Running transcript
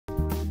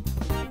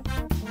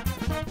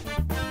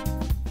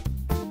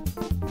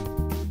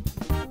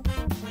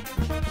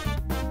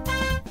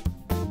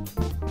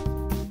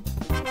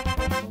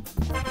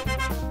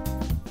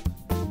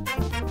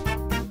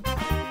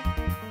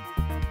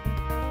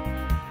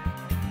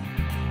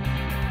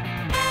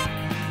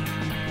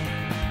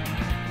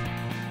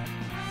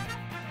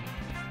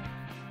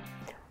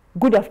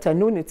Good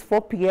afternoon, it's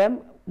 4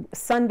 p.m.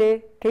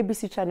 Sunday,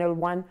 KBC Channel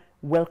 1.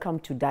 Welcome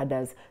to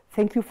Dada's.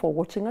 Thank you for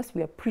watching us.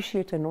 We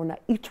appreciate and honor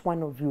each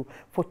one of you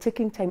for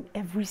taking time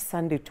every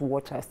Sunday to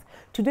watch us.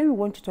 Today we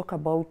want to talk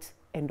about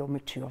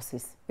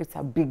endometriosis. It's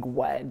a big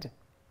word.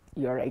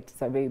 You're right,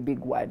 it's a very big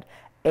word.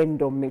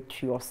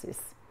 Endometriosis.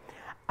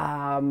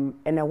 And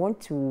I want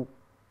to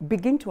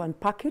begin to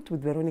unpack it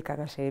with Veronicah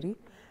Gacheri.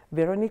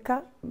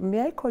 Veronica,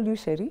 may I call you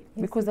Cheri? Yes,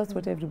 because that's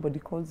what everybody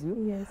calls you.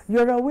 Yes.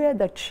 You're aware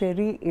that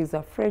Cheri is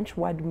a French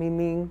word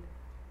meaning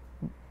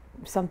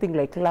something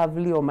like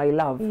lovely or my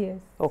love? Yes.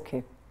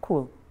 Okay,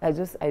 cool. I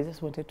just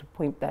wanted to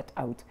point that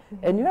out.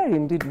 And you are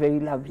indeed very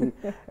lovely.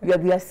 You are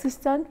the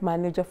assistant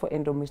manager for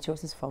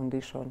Endometriosis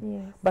Foundation.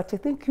 Yes. But I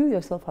think you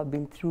yourself have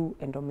been through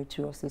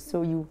endometriosis,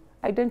 so you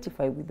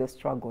identify with the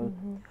struggle.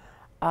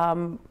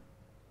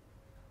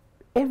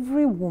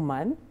 Every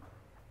woman,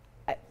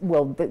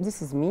 well,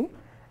 this is me,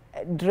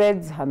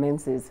 dreads her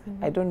menses.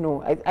 I don't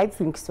know. I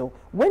think so.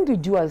 When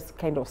did yours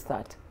kind of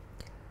start?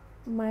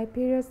 My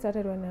period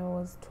started when I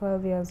was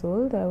 12 years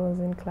old. I was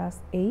in class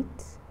 8.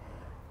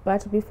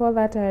 But before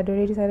that, I had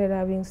already started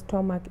having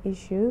stomach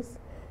issues.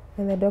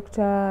 And the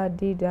doctor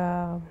did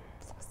a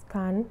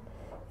scan.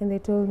 And they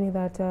told me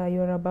that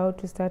you're about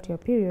to start your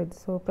period.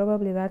 So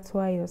probably that's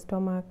why your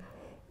stomach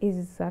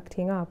is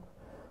acting up.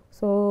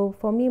 So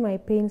for me, my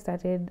pain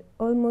started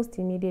almost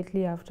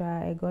immediately after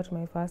I got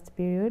my first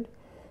period.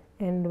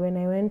 And when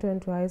I went on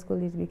to high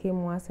school, it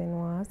became worse and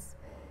worse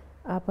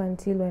up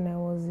until when I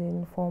was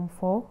in Form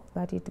 4,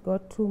 that it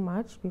got too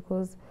much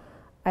because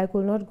I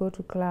could not go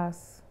to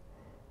class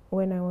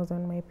when I was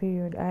on my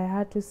period. I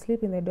had to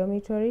sleep in the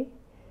dormitory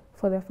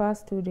for the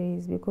first 2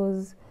 days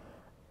because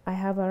I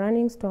have a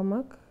running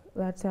stomach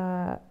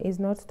that is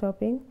not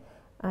stopping.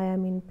 I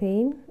am in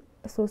pain,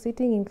 so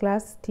sitting in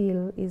class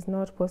still is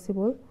not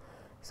possible.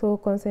 So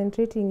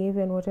concentrating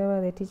even whatever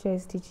the teacher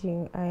is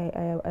teaching,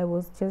 I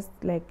was just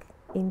like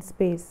in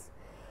space.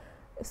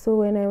 So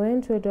when I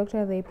went to a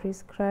doctor, they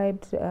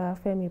prescribed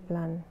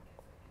Femiplan.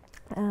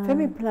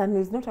 Femiplan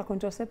is not a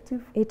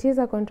contraceptive? It is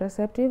a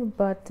contraceptive,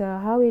 but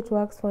how it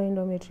works for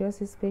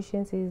endometriosis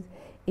patients is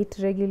it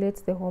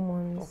regulates the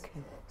hormones. Okay.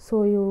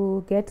 So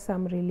you get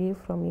some relief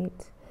from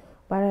it.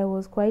 But I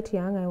was quite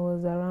young. I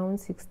was around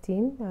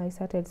 16. I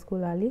started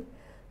school early.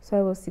 So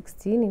I was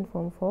 16 in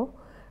Form 4.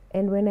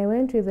 And when I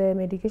went with the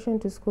medication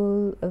to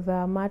school,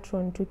 the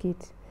matron took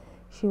it.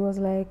 She was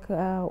like,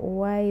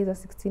 why is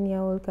a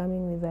 16-year-old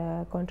coming with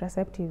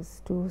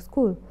contraceptives to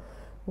school?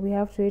 We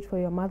have to wait for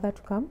your mother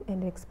to come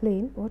and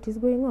explain what is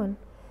going on,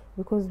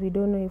 because we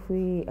don't know if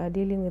we are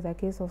dealing with a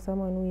case of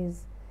someone who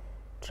is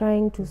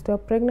trying to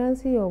stop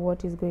pregnancy or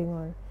what is going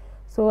on.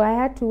 So I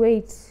had to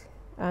wait.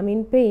 I'm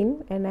in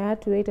pain, and I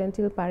had to wait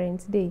until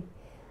Parents' Day.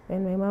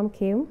 And my mom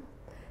came,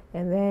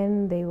 and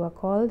then they were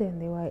called,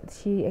 and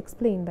she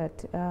explained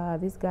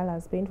that this girl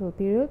has painful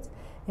periods,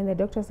 and the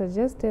doctor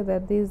suggested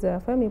that this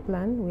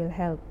Femiplan will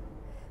help.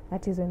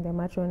 That is when the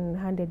matron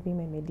handed me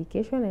my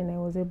medication, and I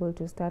was able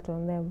to start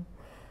on them.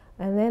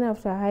 And then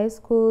after high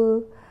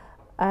school,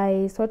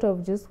 I sort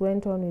of just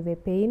went on with the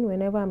pain.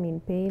 Whenever I'm in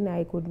pain,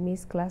 I could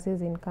miss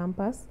classes in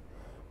campus,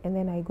 and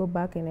then I go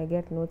back and I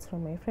get notes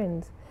from my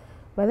friends.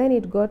 But then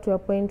it got to a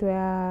point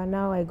where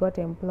now I got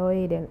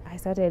employed and I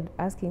started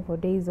asking for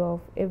days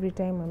off. Every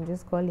time I'm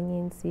just calling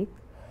in sick.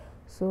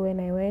 So when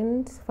I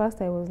went,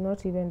 first I was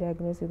not even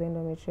diagnosed with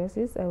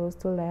endometriosis. I was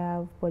told I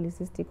have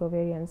polycystic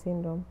ovarian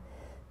syndrome.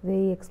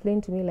 They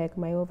explained to me like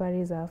my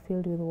ovaries are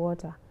filled with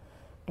water.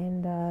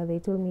 And they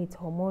told me it's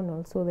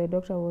hormonal. So the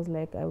doctor was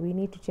like, we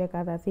need to check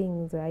other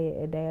things,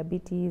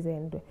 diabetes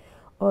and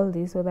all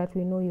this, so that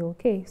we know you're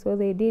okay. So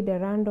they did a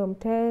random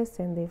test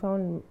and they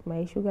found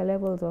my sugar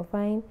levels were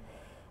fine.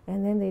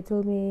 And then they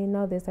told me,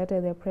 now they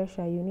started the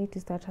pressure, you need to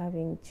start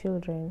having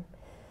children.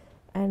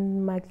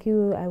 And my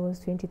cue, I was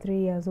 23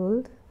 years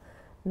old,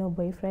 no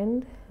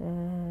boyfriend,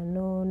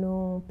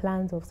 no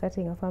plans of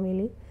starting a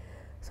family.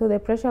 So the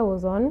pressure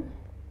was on.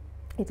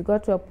 It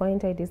got to a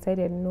point I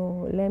decided,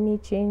 no, let me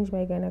change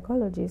my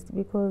gynecologist,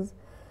 because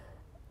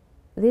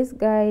this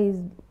guy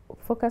is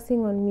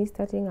focusing on me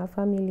starting a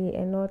family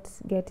and not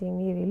getting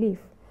me relief.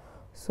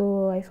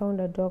 So I found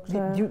a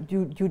doctor.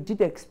 You did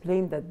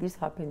explain that this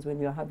happens when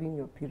you're having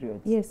your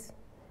periods? Yes.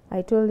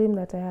 I told him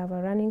that I have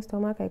a running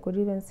stomach. I could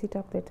even sit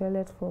up the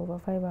toilet for over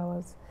 5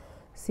 hours,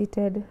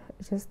 seated,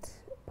 just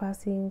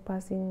passing.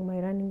 My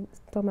running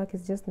stomach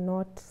is just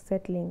not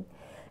settling.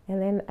 And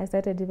then I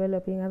started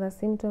developing other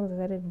symptoms. I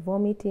started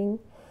vomiting.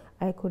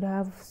 I could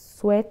have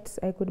sweat.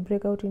 I could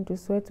break out into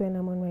sweat when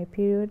I'm on my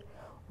period.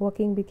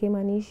 Walking became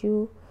an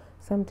issue.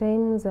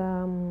 Sometimes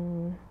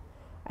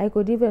I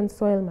could even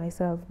soil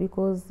myself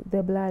because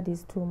the blood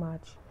is too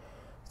much.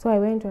 So I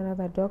went to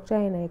another doctor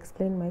and I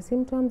explained my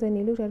symptoms, and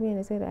he looked at me and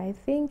I said, I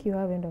think you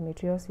have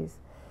endometriosis.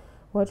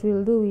 What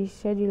we'll do is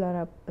schedule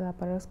a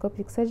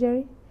laparoscopic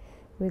surgery.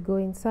 We go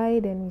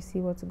inside and we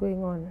see what's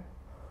going on.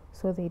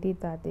 So they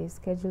did that. They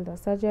scheduled a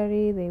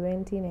surgery, they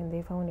went in and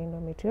they found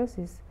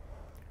endometriosis.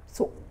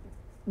 So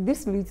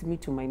this leads me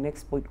to my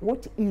next point.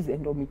 What is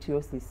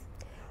endometriosis?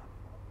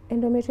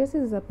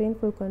 Endometriosis is a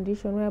painful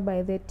condition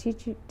whereby the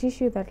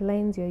tissue that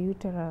lines your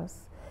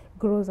uterus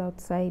grows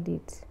outside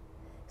it.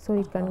 So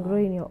it can grow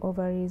in your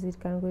ovaries, it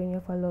can grow in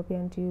your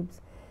fallopian tubes,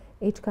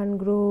 it can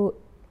grow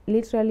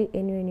literally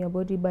anywhere in your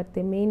body, but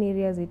the main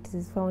areas it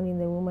is found in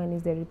the woman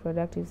is the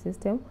reproductive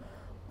system.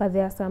 But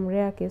there are some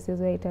rare cases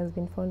where it has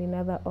been found in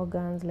other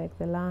organs like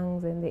the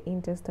lungs and the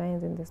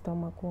intestines and the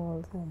stomach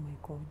walls. Oh my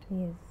God.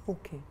 Yes.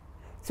 Okay.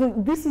 So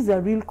this is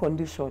a real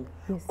condition.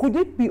 Yes. Could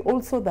it be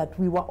also that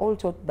we were all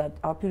taught that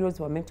our periods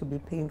were meant to be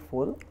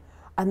painful,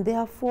 and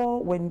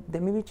therefore when the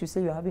minute you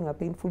say you're having a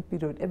painful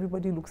period,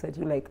 everybody looks at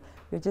you like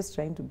you're just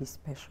trying to be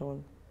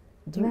special?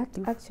 That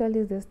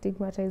actually is the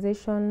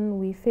stigmatization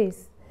we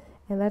face,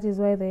 and that is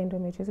why the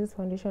Endometriosis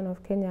Foundation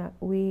of Kenya,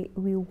 we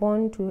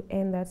want to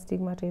end that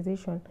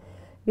stigmatization.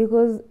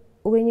 Because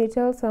when you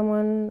tell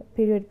someone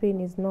period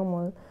pain is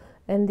normal,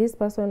 and this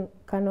person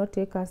cannot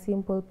take a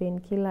simple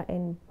painkiller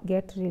and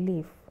get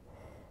relief,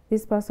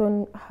 this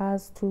person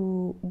has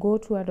to go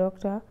to a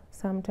doctor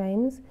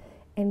sometimes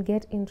and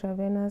get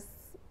intravenous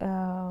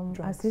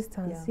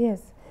assistance. Yeah.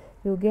 Yes,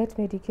 you get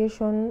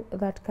medication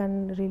that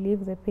can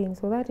relieve the pain.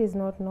 So that is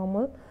not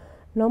normal.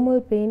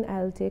 Normal pain,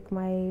 I'll take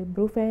my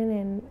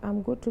Brufen and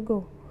I'm good to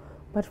go.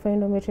 But for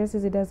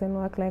endometriosis, it doesn't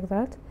work like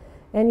that.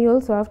 And you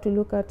also have to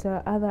look at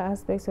other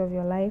aspects of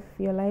your life,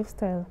 your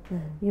lifestyle,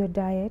 your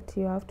diet.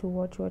 You have to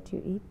watch what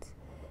you eat.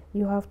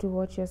 You have to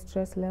watch your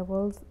stress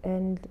levels.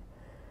 And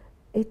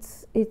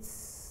it's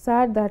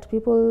sad that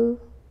people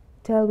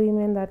tell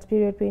women that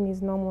period pain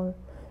is normal.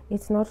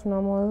 It's not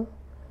normal.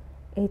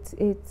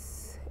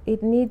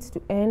 It needs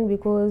to end,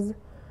 because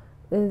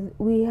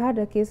we had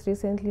a case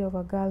recently of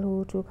a girl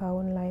who took her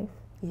own life.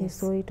 Yes. We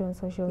saw it on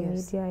social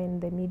media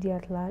and the media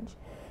at large.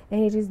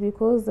 And it is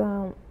because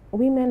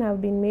women have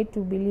been made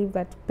to believe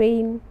that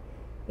pain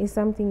is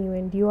something you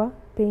endure.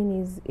 Pain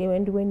is,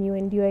 and when you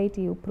endure it,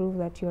 you prove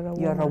that you're a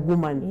woman. You're a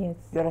woman. Yes.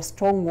 You're a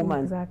strong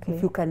woman. Exactly.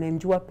 If you can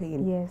endure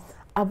pain. Yes.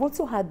 I've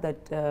also had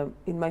that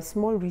in my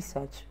small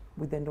research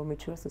with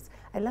endometriosis,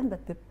 I learned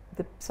that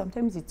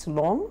sometimes it's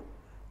long.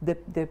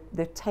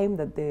 The time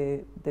that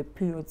the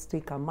periods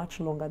take are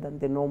much longer than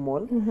the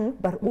normal,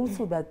 but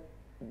also that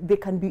they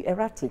can be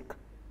erratic.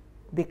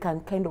 They can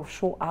kind of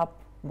show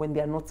up when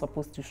they are not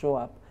supposed to show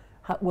up.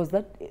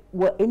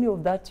 Were any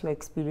of that your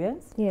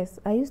experience? Yes,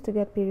 I used to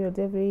get periods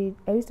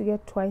I used to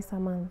get twice a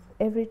month.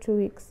 Every 2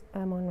 weeks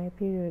I'm on my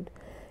period,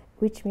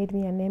 which made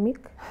me anemic.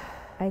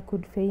 I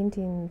could faint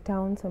in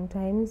town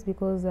sometimes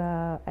because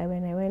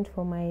when I went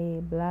for my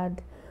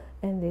blood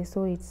and they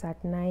saw it's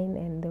at 9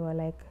 and they were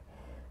like,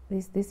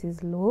 this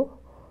is low.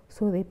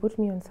 So they put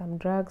me on some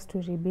drugs to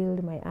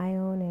rebuild my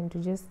iron and to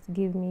just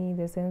give me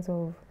the sense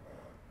of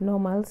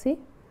normalcy.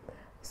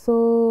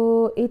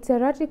 So it's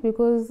erratic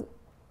because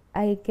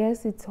I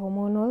guess it's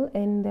hormonal,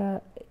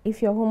 and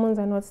if your hormones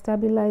are not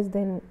stabilized,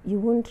 then you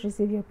won't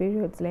receive your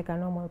periods like a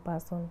normal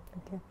person.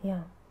 Okay.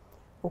 Yeah.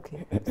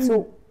 Okay.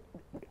 So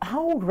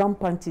how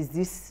rampant is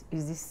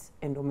this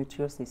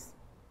endometriosis?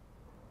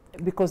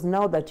 Because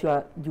now that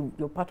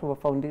you're part of a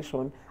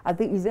foundation,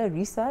 is there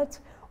research,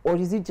 or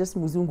is it just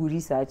Muzungu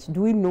research?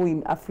 Do we know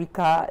in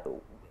Africa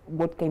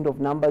what kind of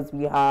numbers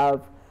we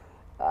have?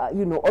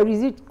 Or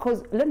is it,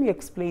 because let me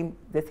explain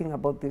the thing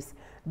about this.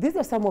 These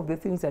are some of the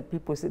things that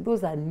people say,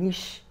 those are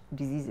niche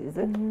diseases.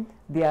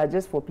 They are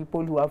just for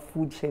people who have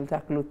food, shelter,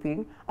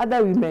 clothing.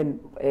 Other women,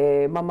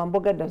 Mama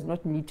Mboga does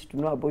not need to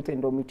know about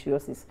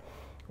endometriosis.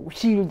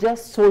 She'll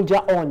just soldier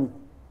on.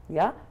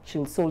 Yeah,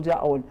 she'll soldier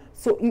on.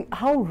 So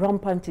how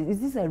rampant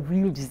is this a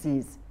real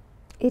disease?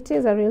 It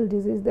is a real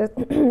disease.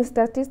 The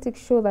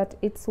statistics show that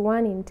it's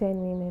 1 in 10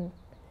 women.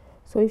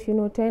 So if you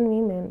know 10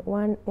 women,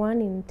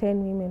 one in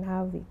 10 women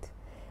have it.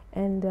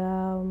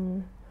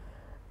 And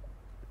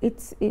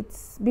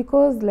it's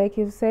because, like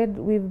you've said,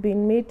 we've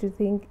been made to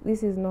think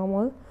this is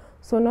normal.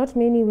 So not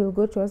many will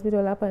go to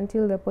hospital up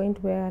until the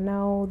point where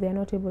now they're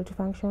not able to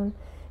function,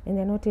 and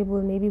they're not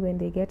able, maybe when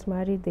they get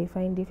married, they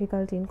find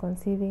difficulty in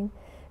conceiving.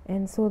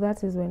 And so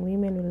that is when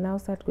women will now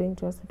start going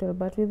to hospital.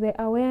 But with the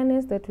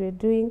awareness that we're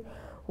doing,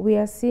 we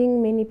are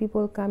seeing many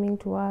people coming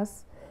to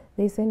us.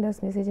 They send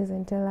us messages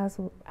and tell us,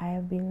 I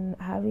have been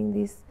having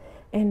this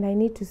and I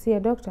need to see a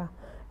doctor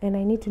and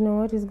I need to know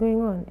what is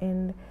going on.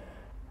 And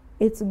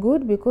it's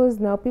good because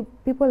now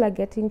people are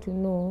getting to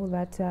know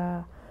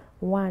that,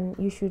 one,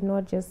 you should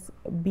not just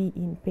be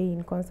in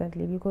pain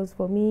constantly, because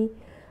for me,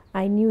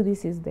 I knew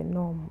this is the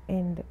norm.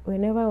 And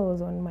whenever I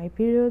was on my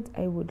periods,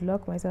 I would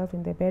lock myself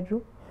in the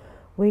bedroom,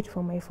 wait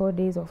for my 4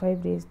 days or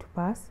 5 days to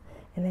pass,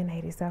 and then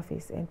I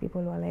resurface, and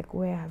people were like,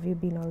 where have you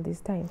been all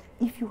this time?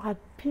 If you had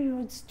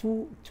periods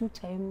two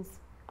times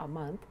a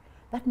month,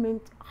 that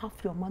meant half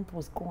your month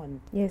was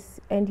gone. Yes,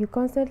 and you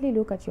constantly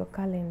look at your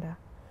calendar.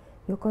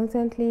 You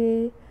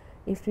constantly,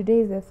 if today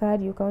is the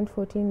 3rd, you count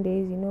 14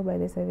 days, you know by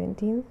the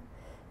 17th,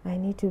 I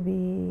need to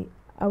be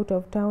out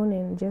of town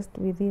and just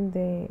within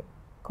the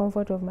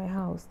comfort of my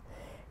house.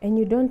 And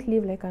you don't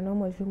live like a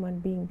normal human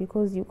being,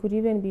 because you could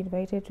even be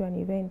invited to an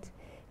event,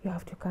 you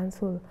have to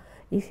cancel.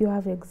 If you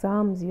have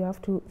exams, you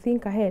have to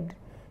think ahead.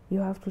 You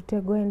have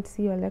to go and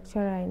see your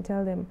lecturer and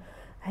tell them,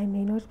 I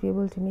may not be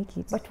able to make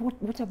it. But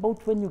what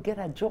about when you get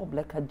a job,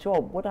 like a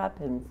job? What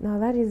happens? Now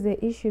that is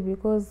the issue,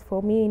 because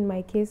for me, in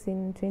my case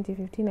in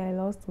 2015, I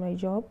lost my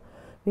job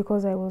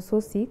because I was so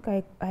sick.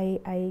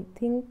 I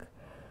think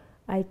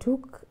I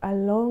took a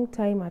long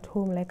time at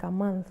home, like a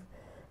month,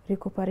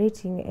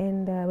 recuperating.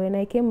 And when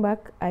I came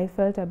back, I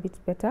felt a bit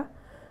better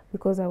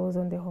because I was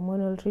on the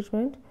hormonal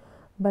treatment.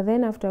 But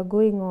then after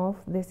going off,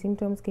 the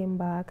symptoms came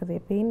back, the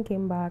pain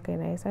came back,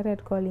 and I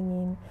started calling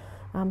in,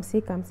 I'm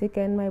sick.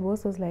 And my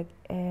boss was like,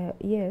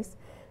 yes,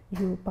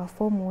 you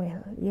perform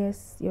well.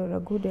 Yes, you're a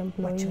good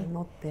employee. But you're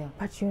not there.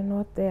 But you're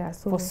not there.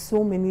 So for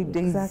so many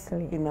days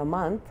exactly. in a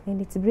month.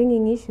 And it's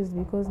bringing issues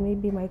because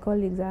maybe my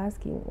colleagues are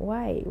asking,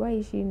 why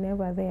is she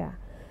never there?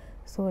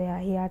 So yeah,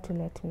 he had to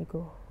let me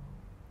go.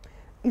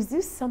 Is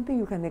this something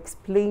you can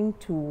explain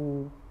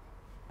to,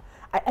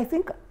 I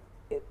think,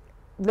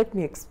 let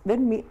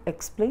me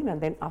explain and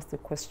then ask the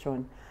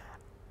question.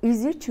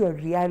 Is it your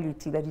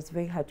reality that it's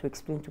very hard to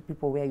explain to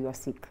people where you are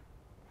sick?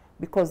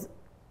 Because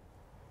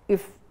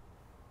if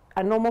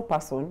a normal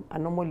person, a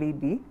normal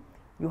lady,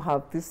 you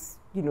have this,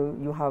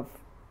 you have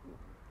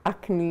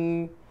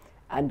acne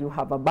and you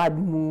have a bad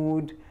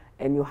mood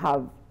and you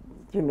have,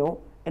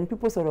 and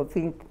people sort of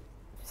think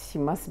she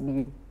must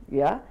be,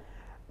 yeah?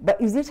 But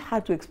is it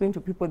hard to explain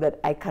to people that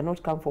I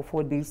cannot come for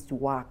 4 days to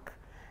work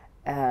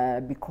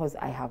because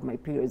I have my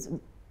periods?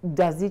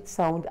 Does it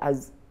sound,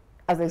 as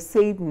I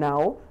say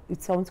now,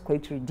 it sounds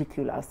quite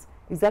ridiculous?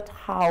 Is that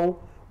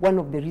one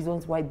of the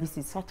reasons why this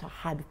is such a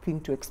hard thing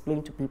to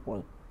explain to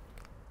people?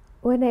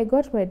 When I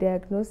got my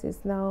diagnosis,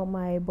 now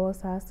my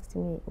boss asked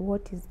me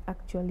what is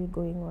actually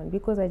going on,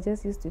 because I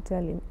just used to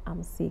tell him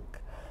I'm sick.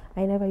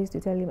 I never used to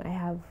tell him I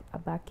have a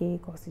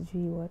backache or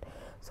what.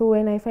 So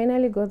when I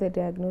finally got the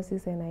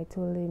diagnosis and I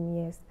told him,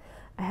 yes,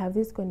 I have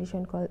this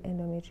condition called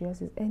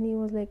endometriosis, and he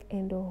was like,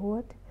 endo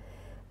what?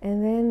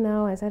 And then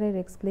now I started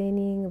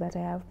explaining that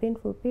I have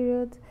painful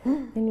periods,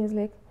 and he was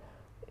like,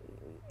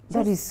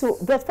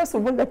 first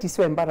of all, that is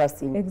so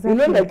embarrassing.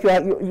 Exactly. Like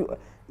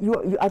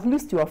you at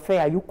least you are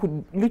fair. You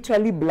could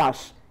literally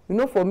blush.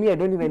 For me, I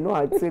don't even know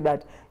how to say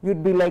that.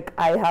 You'd be like,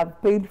 I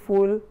have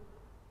painful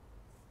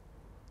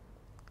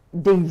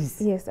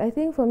days. Yes, I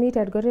think for me it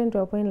had gotten to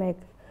a point like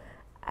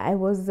I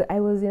was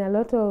in a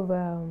lot of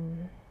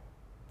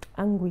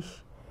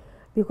anguish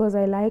because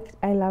I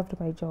loved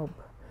my job,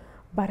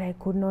 but I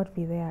could not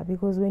be there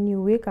because when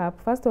you wake up,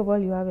 first of all,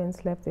 you haven't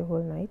slept the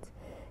whole night.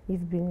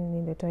 You've been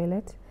in the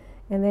toilet,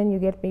 and then you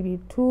get maybe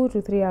 2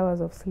 to 3 hours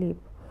of sleep,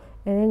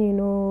 and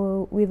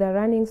then with a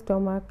running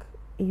stomach,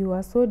 you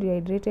are so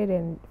dehydrated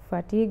and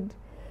fatigued,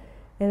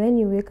 and then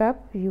you wake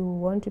up, you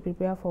want to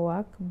prepare for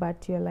work,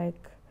 but you're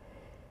like,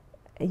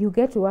 you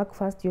get to work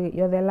first,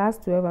 you're the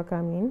last to ever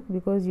come in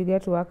because you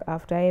get to work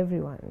after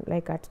everyone.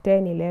 Like at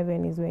 10,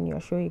 11 is when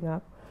you're showing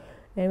up.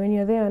 And when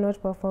you're there, you're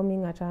not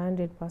performing at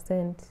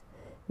 100%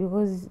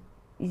 because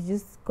you're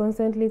just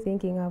constantly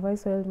thinking, have I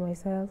soiled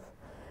myself?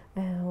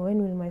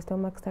 When will my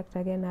stomach start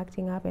again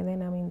acting up? And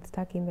then I'm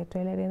stuck in the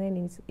toilet, and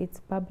then it's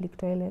public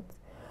toilets.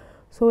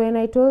 So when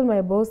I told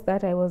my boss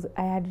that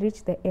I had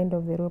reached the end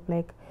of the rope,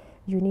 like,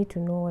 you need to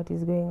know what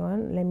is going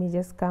on, let me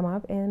just come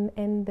up.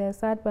 And the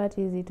sad part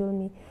is he told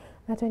me,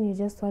 that when you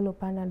just swallow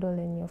Panadol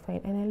and you're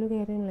fine. And I look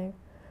at him like,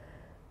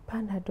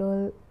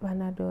 Panadol.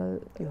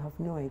 You have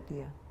no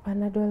idea.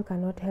 Panadol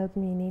cannot help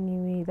me in any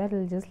way. That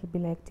will just be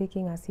like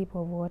taking a sip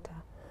of water.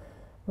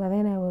 But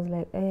then I was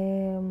like,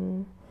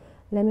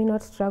 let me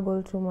not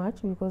struggle too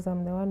much because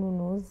I'm the one who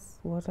knows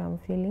what I'm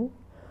feeling.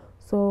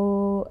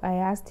 So I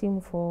asked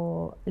him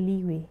for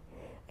leeway.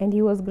 And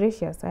he was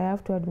gracious. I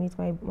have to admit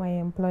my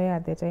employer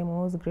at the time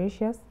was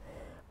gracious.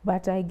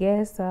 But I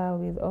guess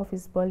with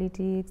office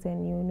politics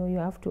and you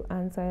have to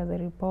answer the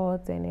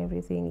reports and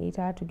everything, it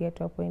had to get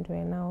to a point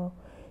where now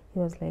he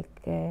was like,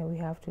 we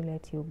have to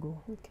let you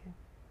go. Okay.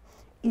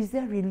 Is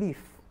there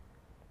relief?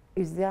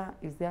 Is there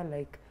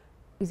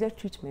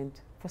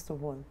treatment, first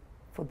of all,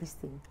 for this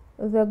thing?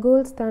 The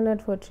gold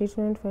standard for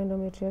treatment for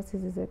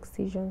endometriosis is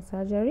excision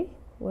surgery,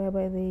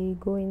 whereby they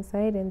go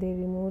inside and they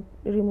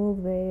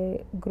remove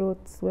the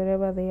growths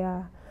wherever they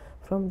are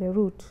from the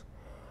root.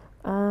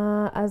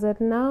 As of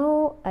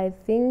now, I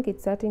think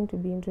it's starting to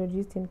be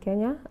introduced in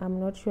Kenya. I'm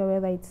not sure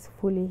whether it's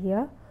fully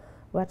here,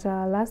 but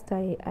last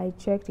I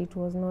checked, it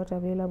was not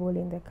available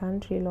in the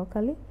country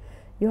locally.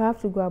 You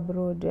have to go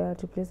abroad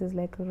to places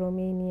like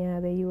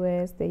Romania, the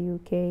US, the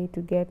UK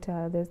to get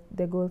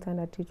the gold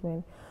standard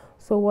treatment.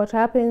 So what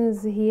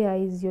happens here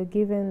is you're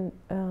given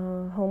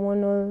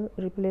hormonal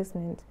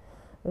replacement,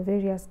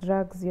 various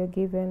drugs you're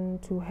given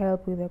to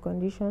help with the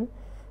condition.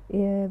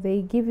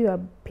 They give you a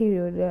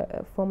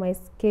period. For my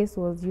case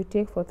was you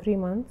take for 3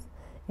 months,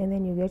 and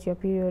then you get your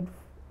period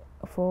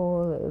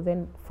for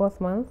the 4th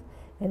month,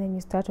 and then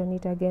you start on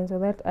it again. So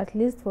that at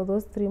least for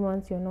those 3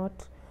 months you're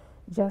not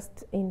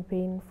just in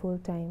pain full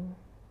time.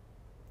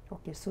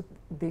 Okay, so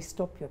they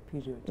stop your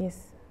period.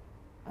 Yes.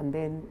 And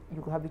then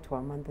you have it for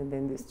a month, and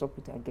then they stop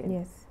it again.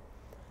 Yes.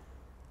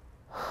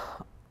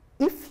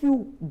 If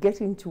you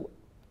get into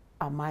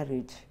a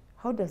marriage,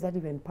 how does that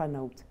even pan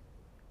out?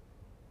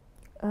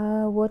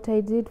 What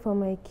I did for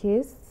my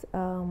case,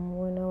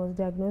 when I was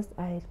diagnosed,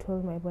 I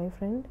told my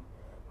boyfriend,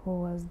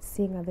 who was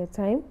seeing at the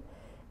time,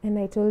 and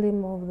I told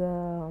him of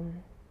the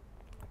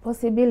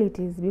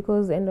possibilities,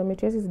 because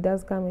endometriosis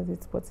does come with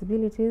its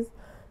possibilities.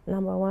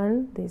 Number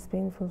one, there's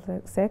painful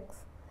sex.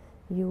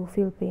 You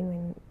feel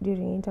pain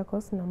during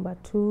intercourse. Number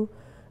two,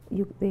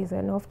 there's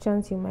an off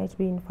chance you might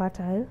be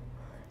infertile.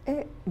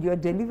 You're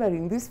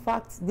delivering these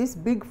facts, these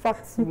big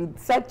facts with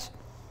such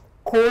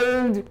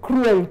cold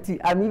cruelty.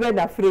 I'm even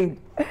afraid.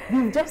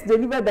 You've just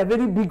delivered a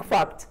very big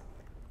fact.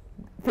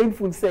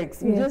 Painful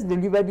sex. You just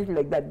delivered it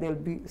like that.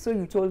 So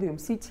you told him,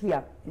 sit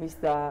here,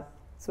 Mr.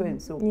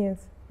 So-and-so.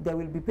 Yes. There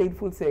will be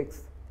painful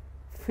sex.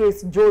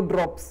 Face jaw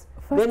drops.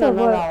 First of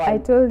all, I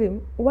told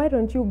him, why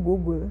don't you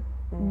Google?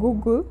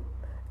 Google,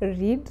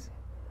 read,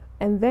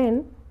 and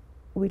then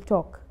we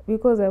talk.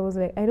 Because I was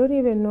like, I don't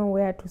even know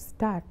where to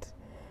start.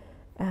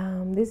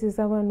 This is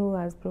someone who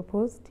has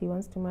proposed. He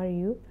wants to marry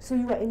you. So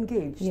you were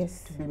engaged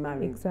to be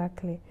married?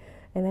 Exactly.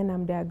 And then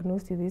I'm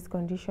diagnosed with this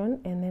condition.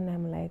 And then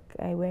I'm like,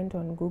 I went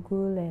on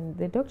Google, and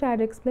the doctor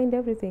had explained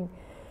everything.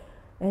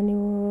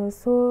 And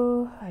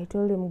so I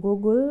told him,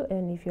 Google,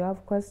 and if you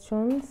have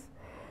questions,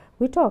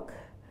 we talk.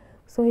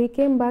 So he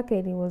came back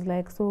and he was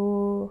like,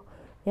 so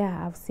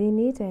yeah, I've seen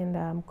it and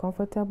I'm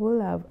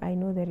comfortable. I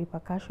know the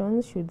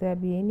repercussions, should there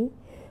be any,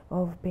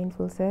 of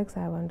painful sex.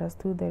 I've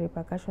understood the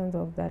repercussions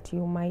of that.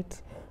 You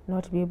might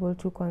not be able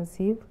to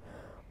conceive.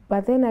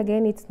 But then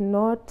again, it's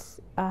not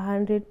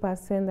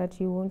 100% that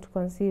you won't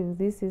conceive.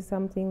 This is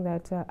something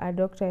that a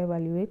doctor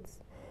evaluates.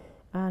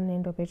 An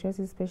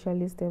endometriosis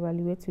specialist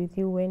evaluates with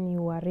you when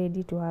you are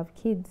ready to have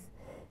kids.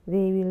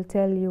 They will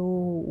tell you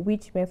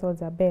which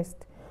methods are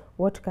best.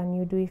 What can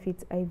you do if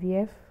it's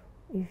IVF?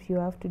 If you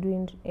have to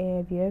do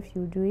IVF,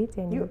 you do it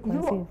and you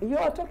conceive. You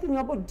are talking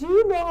about, do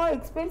you know how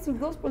expensive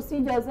those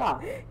procedures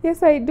are?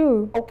 Yes, I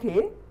do.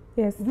 Okay.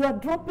 Yes. You are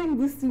dropping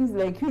these things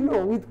like,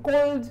 with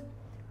cold.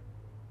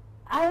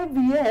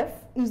 IVF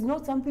is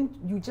not something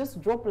you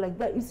just drop like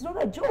that. It's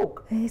not a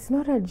joke. It's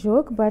not a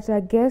joke, but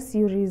I guess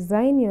you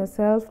resign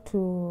yourself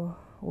to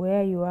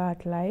where you are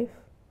at life.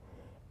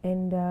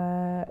 And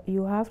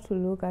you have to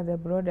look at the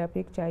broader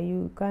picture.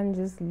 You can't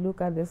just look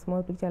at the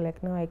small picture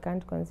like, no, I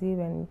can't conceive,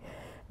 and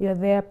you're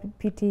there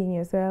pitying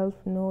yourself.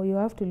 No, you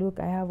have to look,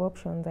 I have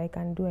options. I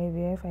can do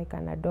IVF, I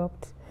can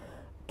adopt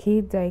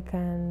kids, I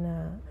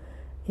can,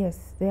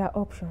 yes, there are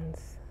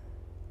options.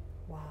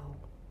 Wow.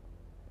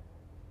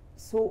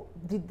 So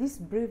did this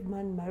brave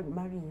man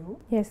marry you?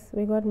 Yes,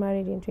 we got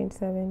married in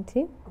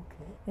 2017.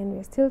 Okay. And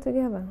we're still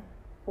together.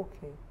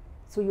 Okay.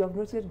 So you have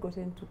not yet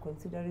gotten to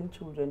considering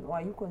children, or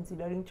are you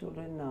considering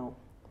children now?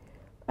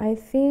 I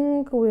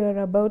think we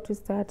are about to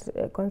start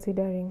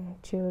considering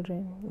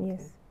children, okay.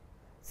 Yes.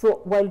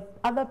 So while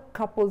other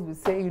couples will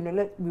say,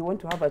 we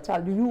want to have a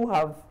child, you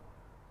have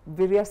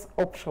various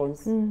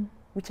options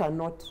which are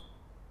not,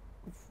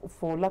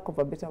 for lack of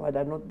a better word,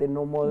 are not the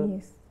normal.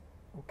 Yes.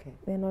 Okay.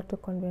 They're not the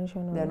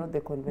conventional. They're not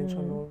the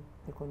conventional,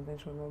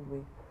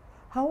 way.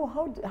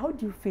 How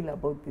do you feel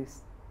about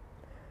this?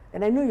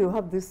 And I know you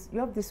have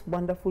this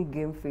wonderful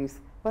game face,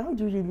 but how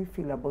do you really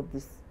feel about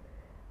this?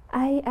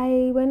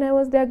 When I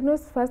was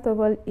diagnosed, first of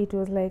all, it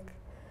was like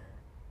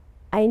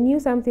I knew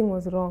something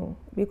was wrong,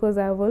 because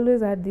I've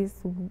always had these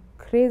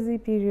crazy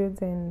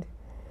periods, and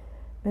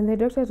when the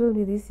doctor told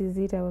me this is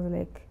it, I was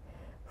like,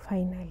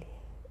 finally.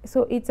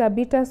 So it's a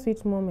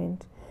bittersweet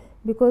moment,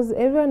 because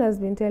everyone has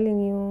been telling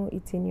you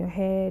it's in your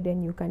head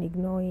and you can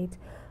ignore it,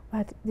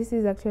 but this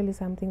is actually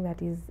something that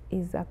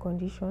is a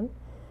condition.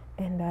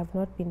 And I've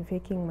not been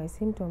faking my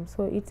symptoms.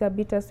 So it's a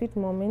bittersweet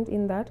moment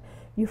in that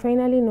you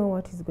finally know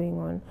what is going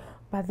on.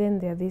 But then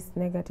there are these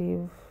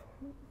negative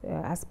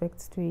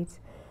aspects to it.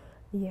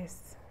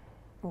 Yes.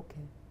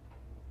 Okay.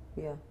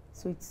 Yeah.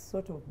 So it's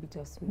sort of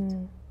bittersweet.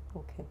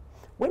 Okay.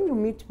 When you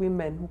meet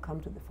women who come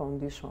to the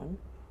foundation,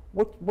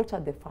 what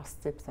are the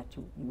first steps that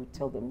you would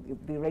tell them?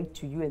 If they write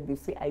to you and they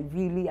say, I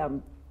really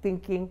am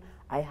thinking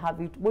I have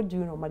it, what do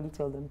you normally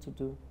tell them to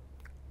do?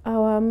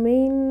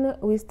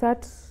 We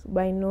start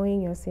by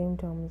knowing your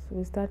symptoms.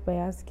 We start by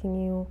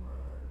asking you,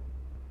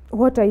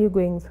 what are you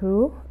going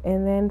through?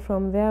 And then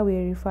from there,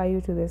 we refer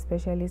you to the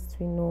specialists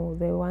we know,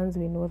 the ones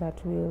we know that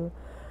will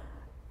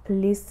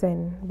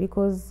listen.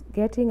 Because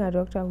getting a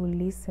doctor who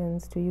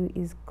listens to you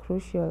is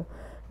crucial.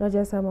 Not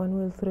just someone who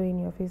will throw in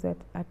your face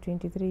at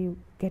 23, you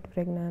get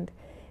pregnant,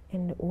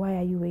 and why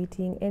are you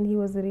waiting? And he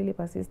was really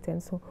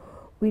persistent. So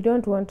we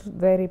don't want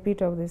the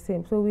repeat of the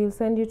same. So we'll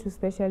send you to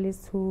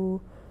specialists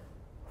who,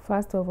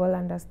 first of all,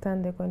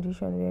 understand the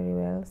condition very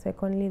well.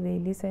 Secondly, they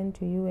listen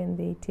to you and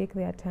they take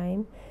their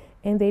time,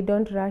 and they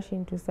don't rush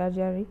into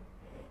surgery,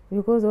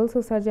 because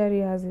also surgery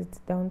has its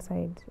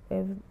downside.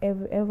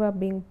 Ever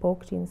being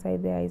poked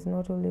inside there is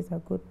not always a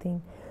good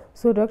thing.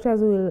 So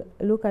doctors will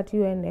look at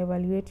you and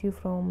evaluate you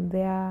from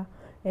their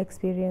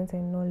experience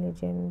and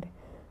knowledge, and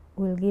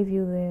will give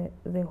you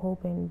the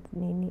hope and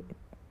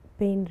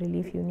pain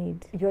relief you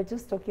need. You're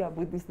just talking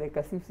about this like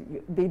as if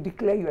they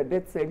declare your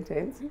death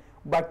sentence,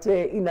 but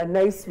in a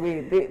nice way.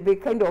 They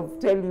kind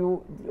of tell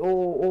you,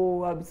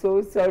 oh, I'm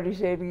so sorry,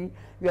 Sherry,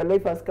 your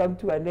life has come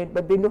to an end,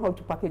 but they know how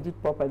to package it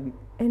properly.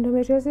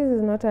 Endometriosis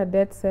is not a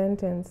death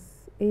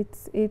sentence.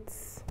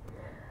 It's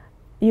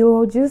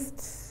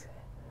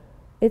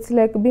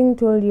like being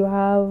told you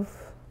have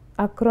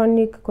a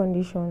chronic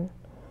condition,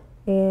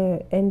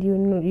 and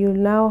you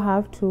now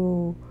have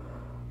to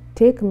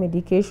take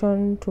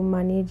medication to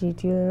manage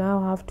it. You'll now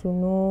have to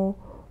know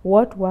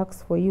what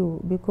works for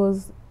you,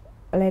 because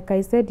like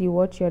I said, you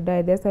watch your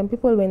diet. There's some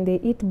people, when they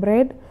eat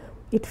bread,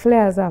 it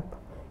flares up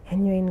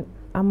and you're in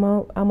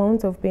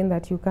amounts of pain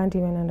that you can't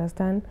even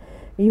understand.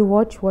 You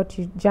watch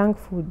junk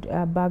food,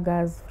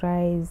 burgers,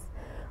 fries,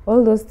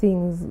 all those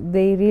things,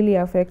 they really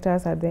affect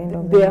us at the end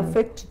of the day. They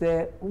affect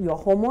your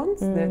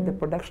hormones, the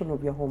production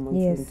of your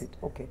hormones, yes. isn't it?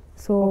 Okay.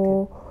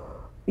 So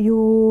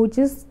you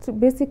just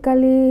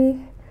basically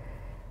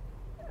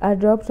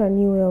adopt a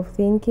new way of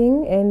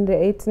thinking, and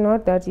it's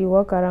not that you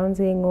walk around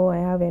saying, oh, I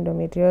have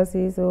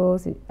endometriosis,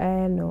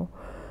 no.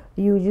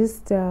 You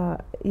just,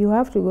 you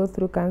have to go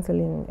through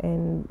counseling,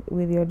 and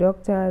with your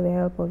doctor, the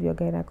help of your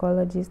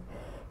gynecologist,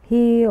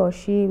 he or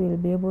she will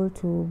be able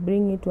to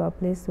bring you to a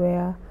place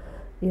where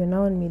you're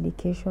now on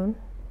medication,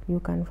 you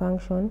can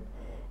function.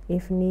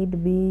 If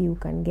need be, you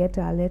can get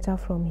a letter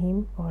from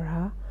him or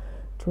her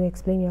to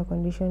explain your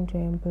condition to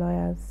your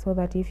employers, so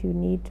that if you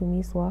need to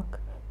miss work,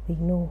 they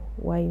know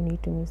why you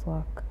need to miss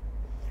work.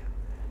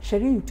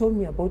 Sherry, you told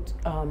me about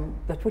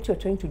that what you're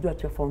trying to do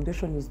at your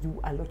foundation is do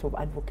a lot of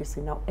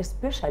advocacy now,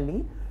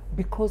 especially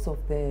because of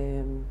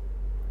to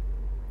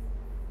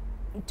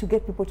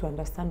get people to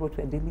understand what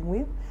we're dealing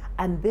with,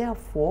 and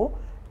therefore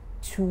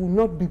to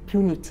not be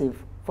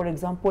punitive, for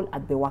example,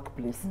 at the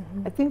workplace.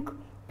 I think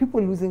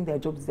people losing their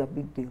jobs is a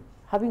big deal.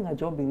 Having a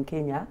job in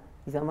Kenya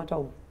is a matter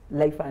of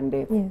life and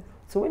death. Yes.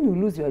 So when you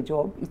lose your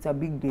job, it's a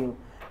big deal.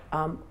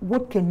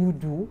 What can you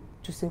do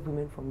to save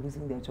women from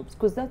losing their jobs?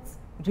 Because that's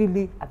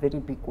really a very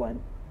big one.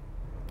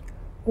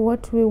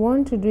 What we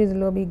want to do is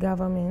lobby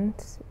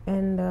government,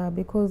 and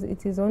because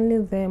it is only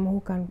them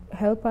who can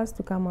help us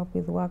to come up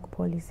with work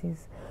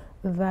policies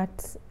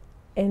that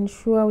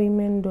ensure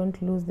women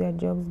don't lose their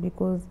jobs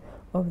because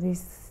of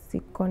this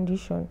sick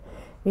condition.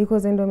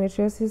 Because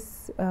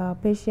endometriosis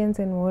patients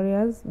and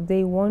warriors,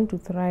 they want to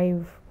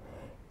thrive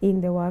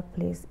in the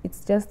workplace.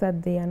 It's just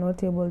that they are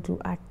not able to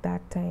at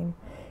that time.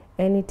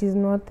 And it is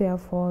not their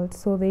fault,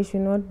 so they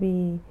should not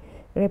be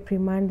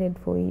reprimanded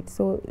for it.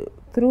 So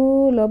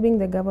through lobbying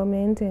the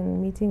government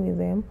and meeting with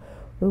them,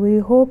 we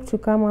hope to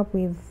come up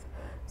with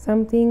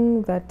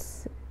something that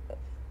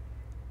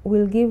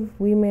will give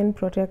women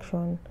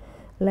protection.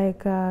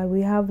 Like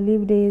we have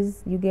leave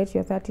days, you get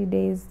your 30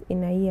 days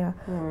in a year.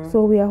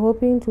 So we are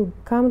hoping to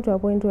come to a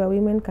point where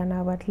women can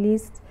have at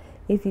least,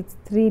 if it's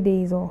 3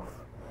 days off,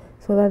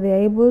 so that they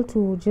are able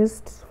to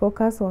just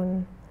focus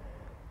on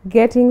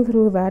getting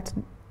through that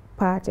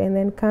part and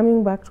then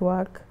coming back to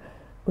work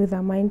with a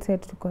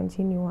mindset to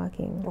continue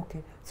working.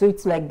 Okay, so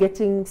it's like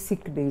getting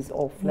sick days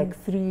off, yes. Like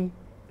 3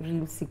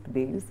 real sick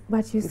days.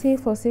 But you see,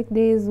 for sick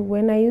days,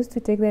 when I used to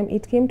take them,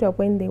 it came to a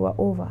point they were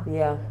over.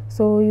 Yeah.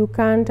 So you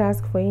can't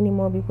ask for any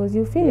more because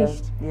you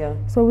finished. Yeah.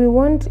 So we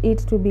want it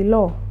to be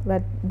law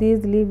that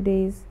these leave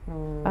days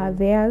are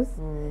theirs,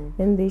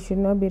 and they should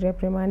not be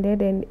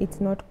reprimanded, and it's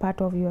not part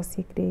of your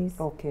sick days.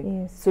 Okay.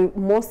 Yes. So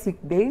more sick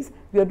days.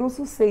 You had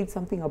also said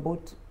something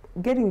about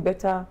getting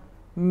better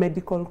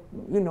medical,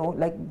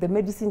 like the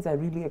medicines are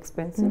really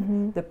expensive,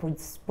 the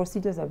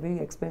procedures are very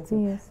expensive.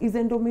 Yes. Is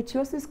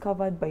endometriosis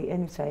covered by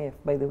NHIF,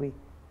 by the way?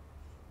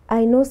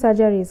 I know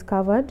surgery is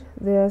covered.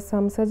 There are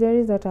some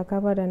surgeries that are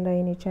covered under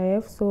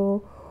NHIF,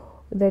 so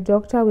the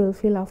doctor will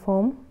fill a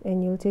form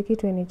and you'll take it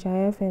to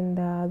NHIF, and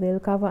they'll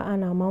cover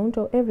an amount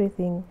of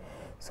everything.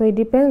 So it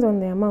depends on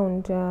the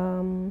amount.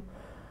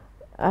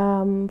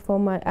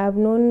 I've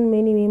known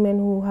many women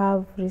who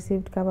have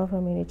received cover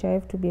from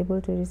NHIF to be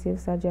able to receive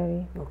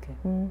surgery. Okay,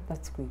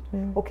 that's good.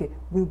 Okay,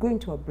 we'll go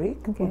into a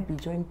break. Okay. We'll be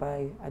joined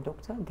by a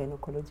doctor,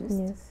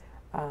 gynecologist, yes,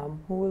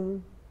 who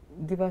will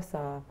give us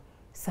a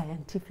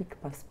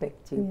scientific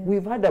perspective. Yes.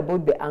 We've heard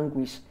about the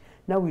anguish.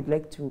 Now we'd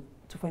like to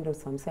find out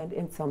some science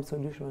and some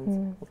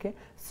solutions. Okay,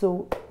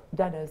 so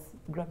Dadas,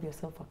 grab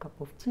yourself a cup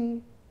of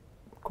tea,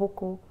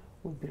 cocoa.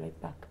 We'll be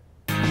right back.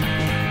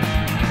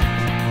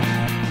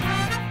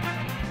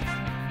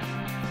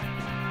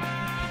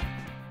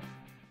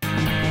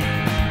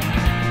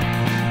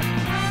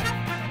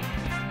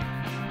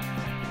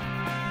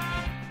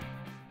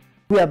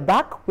 We are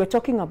back. We're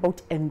talking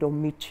about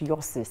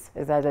endometriosis.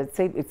 As I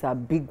said, it's a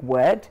big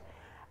word,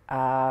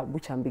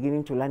 which I'm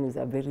beginning to learn is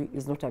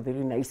not a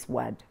very nice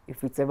word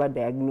if it's ever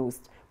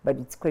diagnosed, but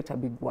it's quite a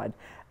big word.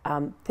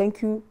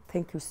 Thank you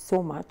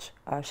so much,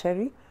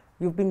 Sherry.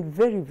 You've been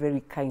very,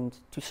 very kind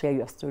to share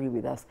your story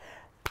with us.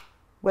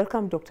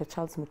 Welcome, Dr.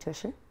 Charles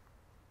Muteshi.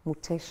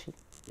 Muteshi.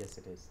 Yes,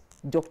 it is.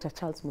 Dr.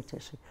 Charles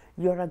Muteshi.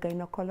 You're a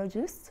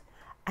gynecologist,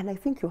 and I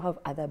think you have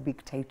other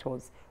big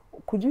titles.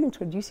 Could you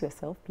introduce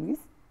yourself, please?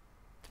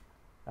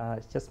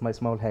 It's just my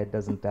small head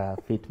doesn't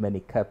fit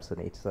many cups on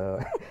it. So,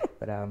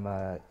 but I'm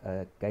a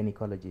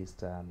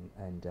gynecologist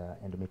and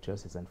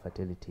endometriosis and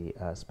fertility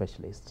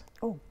specialist.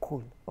 Oh,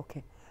 cool.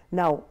 Okay.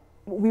 Now,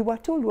 we were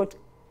told what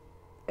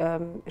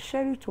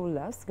Gacheri told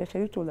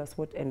us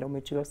what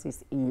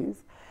endometriosis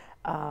is.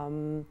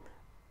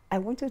 I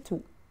wanted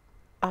to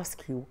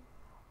ask you,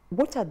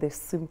 what are the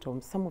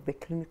symptoms, some of the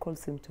clinical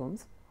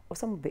symptoms, or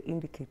some of the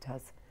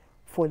indicators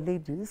for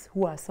ladies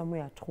who are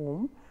somewhere at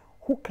home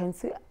who can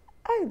say,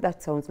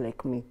 that sounds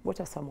like me? What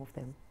are some of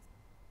them?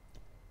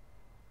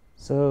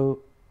 So,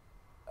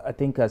 I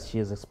think as she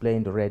has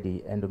explained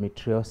already,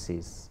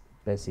 endometriosis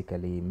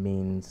basically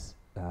means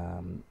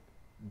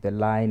the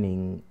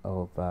lining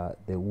of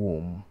the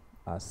womb,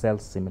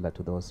 cells similar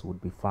to those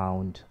would be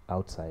found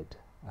outside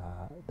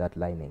that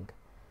lining.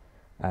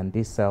 And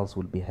these cells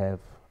will behave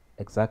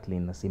exactly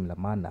in a similar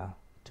manner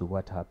to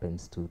what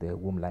happens to the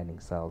womb lining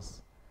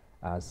cells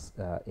as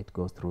it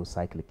goes through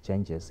cyclic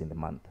changes in the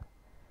month.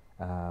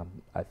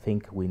 I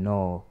think we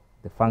know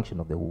the function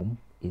of the womb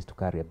is to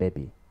carry a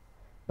baby,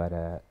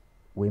 but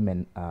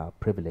women are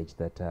privileged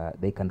that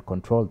they can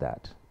control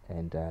that,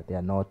 and they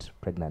are not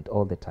pregnant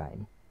all the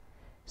time.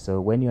 So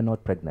when you're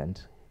not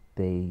pregnant,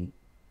 the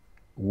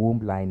womb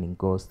lining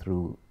goes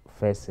through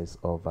phases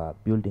of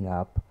building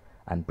up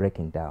and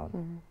breaking down.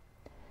 Mm-hmm.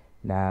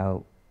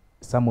 Now,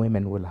 some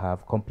women will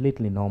have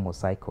completely normal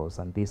cycles,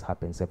 and this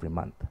happens every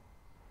month,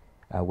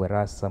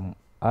 whereas some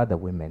other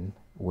women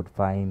would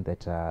find that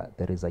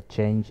there is a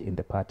change in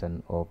the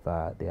pattern of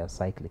their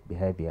cyclic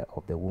behavior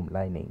of the womb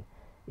lining.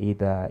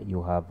 Either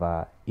you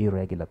have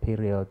irregular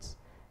periods,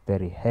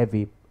 very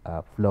heavy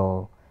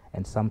flow,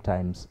 and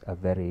sometimes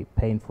very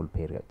painful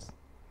periods.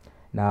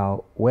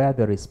 Now, where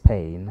there is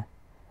pain,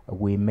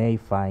 we may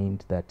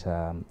find that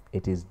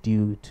it is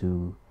due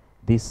to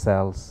these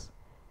cells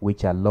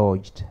which are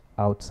lodged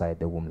outside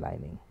the womb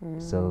lining.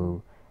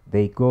 So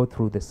they go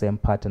through the same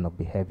pattern of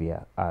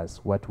behavior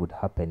as what would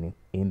happen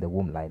in the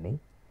womb lining,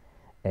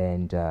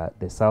 and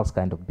the cells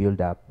kind of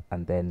build up,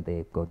 and then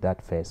they go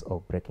that phase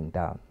of breaking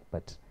down,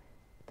 but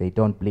they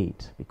don't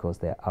bleed because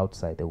they're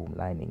outside the womb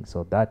lining.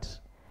 So that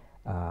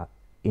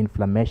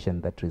inflammation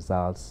that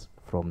results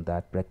from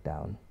that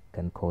breakdown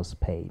can cause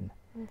pain.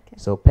 Okay.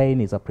 So pain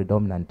is a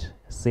predominant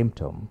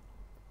symptom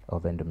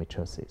of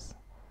endometriosis,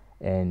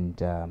 and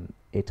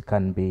it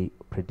can be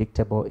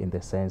predictable in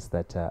the sense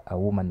that a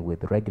woman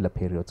with regular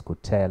periods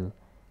could tell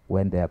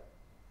when their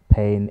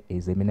pain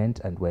is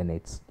imminent and when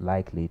it's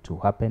likely to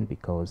happen,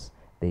 because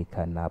they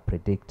can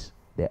predict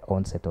the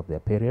onset of their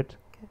period.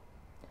 Okay.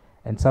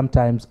 And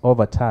sometimes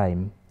over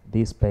time,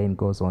 this pain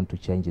goes on to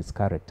change its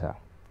character.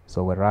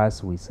 So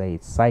whereas we say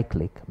it's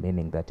cyclic,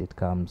 meaning that it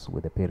comes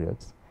with the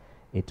periods,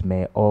 it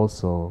may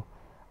also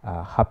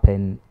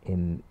happen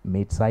in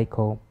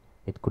mid-cycle.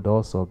 It could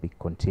also be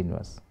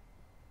continuous.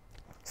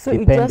 So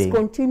it just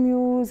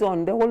continues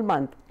on the whole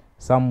month?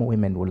 Some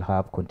women will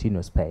have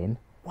continuous pain.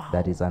 Wow.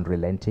 That is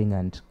unrelenting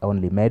and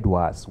only made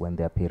worse when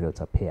their periods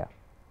appear.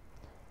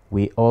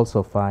 We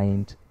also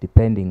find,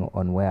 depending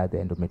on where the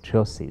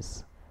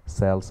endometriosis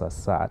cells are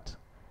sat,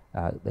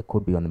 they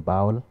could be on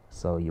bowel,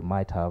 so you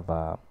might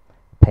have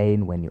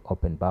pain when you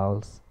open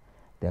bowels.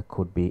 There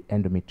could be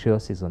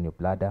endometriosis on your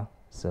bladder,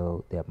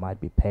 so there might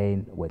be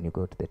pain when you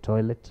go to the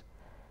toilet.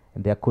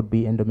 And there could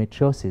be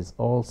endometriosis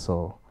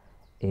also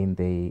in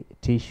the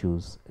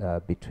tissues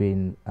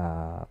between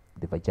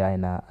the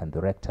vagina and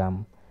the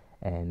rectum,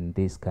 and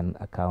this can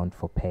account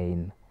for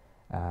pain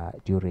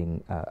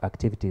during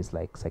activities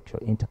like sexual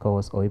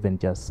intercourse or even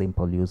just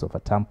simple use of a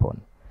tampon.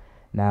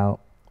 Now,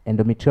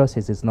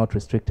 endometriosis is not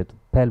restricted to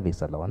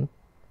pelvis alone.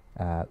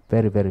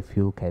 Very, very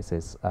few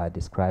cases are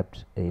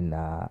described in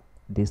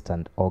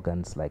distant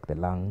organs like the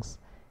lungs.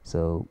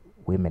 So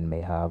women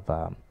may have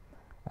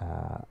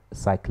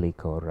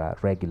cyclic or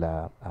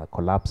regular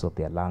collapse of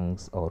their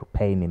lungs or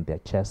pain in their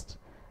chest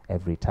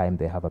every time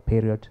they have a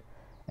period.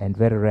 And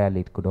very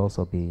rarely it could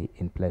also be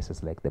in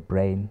places like the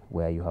brain,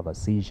 where you have a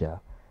seizure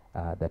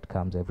that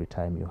comes every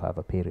time you have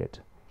a period.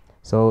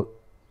 So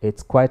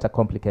it's quite a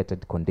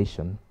complicated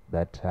condition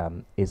that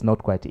is not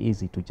quite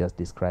easy to just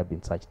describe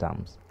in such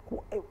terms.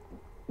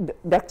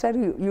 Doctor,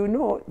 you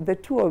know, the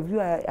two of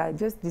you are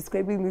just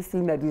describing this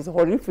thing that is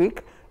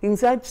horrific in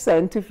such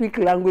scientific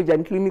language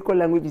and clinical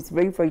language. It's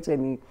very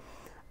frightening.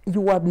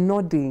 You are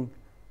nodding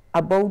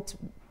about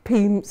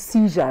pain,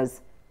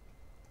 seizures,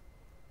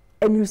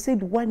 and you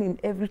said 1 in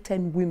every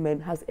 10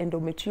 women has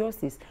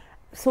endometriosis.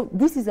 So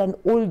this is an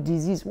old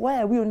disease.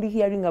 Why are we only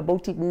hearing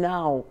about it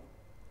now?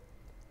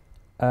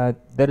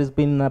 There has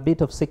been a bit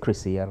of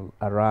secrecy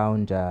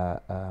around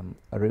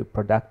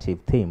reproductive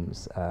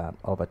themes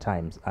over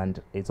time,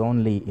 and it's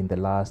only in the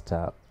last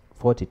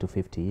 40 to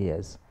 50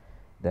 years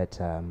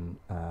that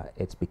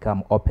it's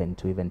become open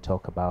to even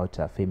talk about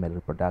female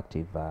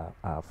reproductive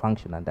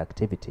function and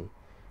activity.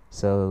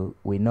 So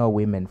we know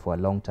women for a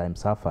long time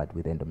suffered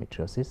with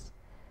endometriosis,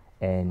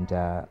 and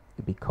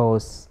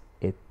because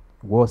it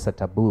was a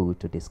taboo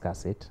to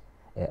discuss it,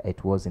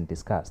 it wasn't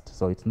discussed.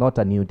 So it's not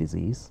a new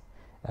disease.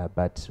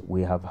 But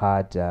we have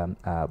had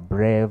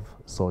brave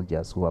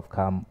soldiers who have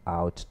come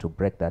out to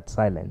break that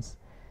silence,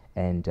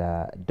 and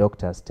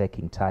doctors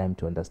taking time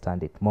to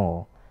understand it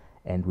more.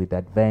 And with the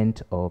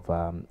advent of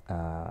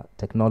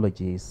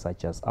technologies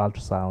such as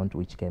ultrasound,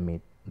 which came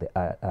in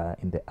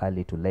the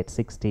early to late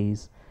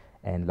 60s,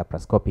 and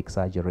laparoscopic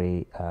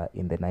surgery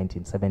in the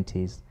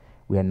 1970s,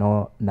 we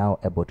are now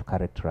able to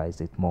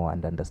characterize it more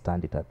and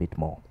understand it a bit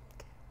more.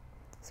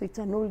 So it's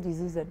an old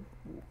disease that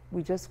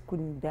we just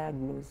couldn't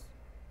diagnose.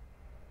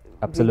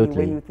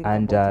 Absolutely,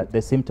 and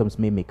the symptoms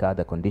mimic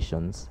other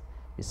conditions.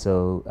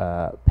 So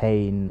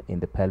pain in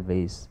the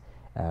pelvis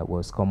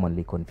was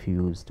commonly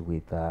confused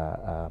with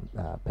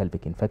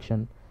pelvic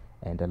infection,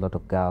 and a lot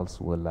of girls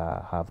will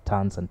have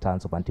tons and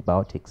tons of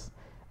antibiotics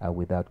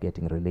without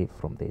getting relief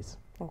from this.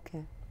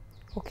 Okay,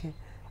 okay.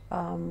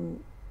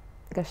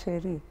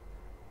 Gacheri,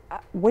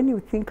 when you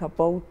think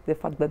about the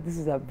fact that this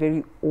is a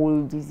very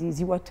old disease,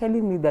 you were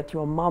telling me that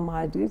your mom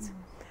had it,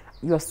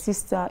 your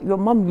sister, your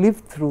mom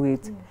lived through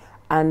it.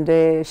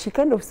 And she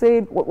kind of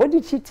said, what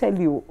did she tell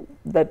you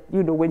that,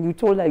 you know, when you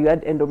told her you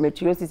had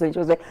endometriosis, and she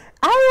was like,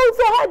 I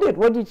also had it.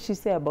 What did she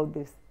say about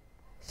this?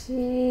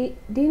 She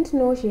didn't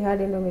know she had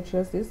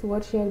endometriosis.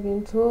 What she had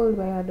been told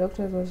by her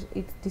doctors was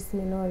it's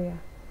dysmenorrhea.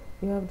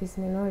 You have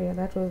dysmenorrhea.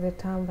 That was the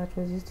term that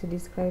was used to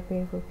describe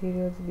painful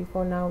periods.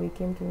 Before now we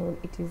came to know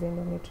it is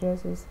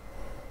endometriosis.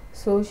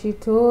 So she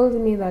told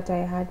me that I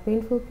had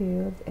painful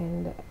periods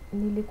and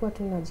nilikuwa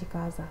tu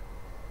najikaza.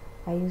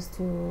 I used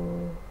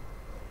to,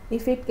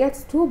 if it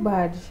gets too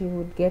bad, she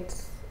would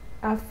get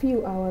a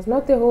few hours,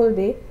 not the whole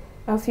day,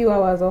 a few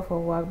hours off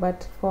of work.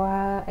 But for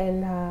her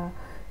and her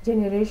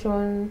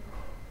generation,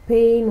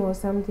 pain was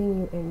something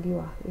you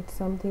endure. It's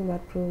something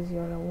that proves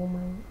you're a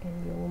woman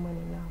and you're a woman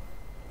enough.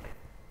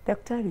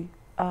 Dr.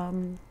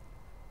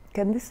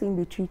 Can this thing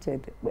be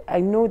treated? I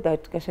know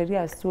that Gacheri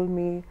has told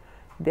me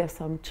there are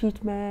some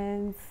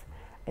treatments,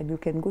 and you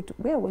can go to,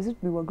 where was it?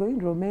 We were going,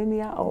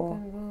 Romania or?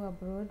 You can go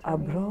abroad.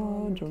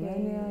 Abroad,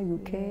 Romania,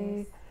 UK.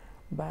 Yes.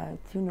 But,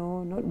 you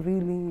know, not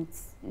really.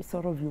 It's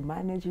sort of you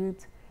manage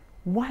it.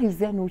 Why is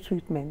there no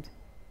treatment?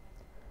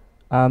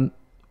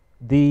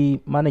 The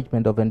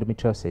management of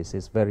endometriosis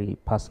is very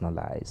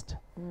personalized,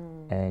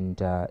 and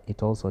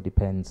it also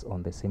depends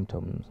on the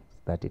symptoms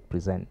that it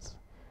presents.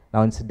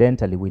 Now,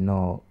 incidentally, we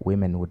know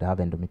women would have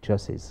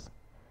endometriosis,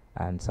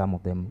 and some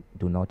of them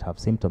do not have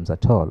symptoms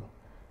at all.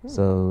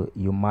 So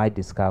you might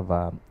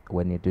discover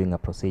when you're doing a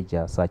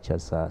procedure such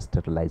as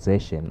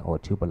sterilization or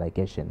tubal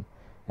ligation,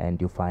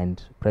 and you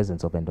find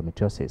presence of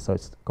endometriosis. So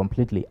it's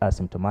completely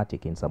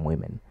asymptomatic in some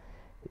women.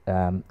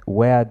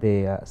 Where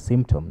there are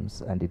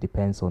symptoms, and it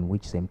depends on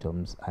which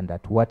symptoms and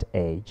at what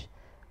age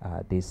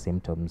these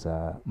symptoms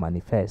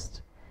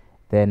manifest,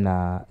 then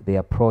the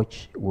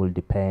approach will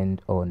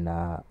depend on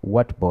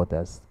what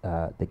bothers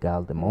the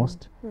girl the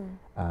most.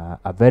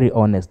 A very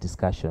honest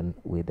discussion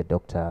with the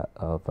doctor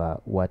of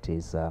what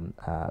is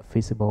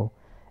feasible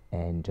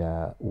and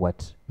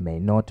what may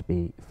not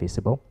be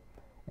feasible,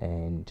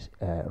 and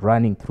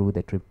running through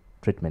the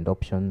treatment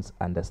options,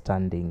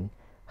 understanding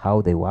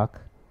how they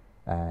work.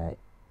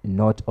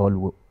 Not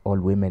all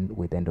women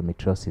with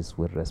endometriosis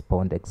will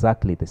respond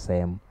exactly the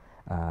same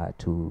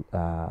to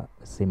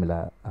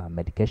similar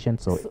medication.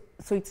 So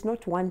it's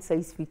not one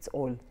size fits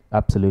all.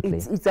 Absolutely.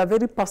 It's a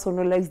very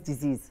personalized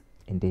disease.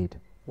 Indeed.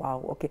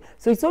 Wow, okay.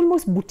 So it's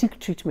almost boutique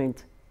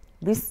treatment.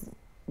 This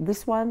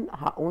one,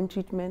 her own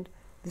treatment.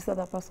 This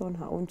other person,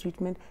 her own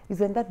treatment.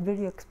 Isn't that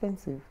very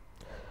expensive?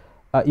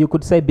 You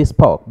could say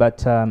bespoke,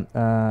 but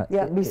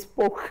yeah,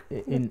 bespoke.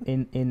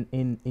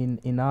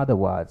 in other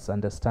words,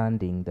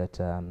 understanding that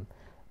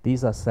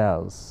these are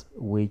cells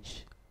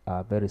which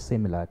are very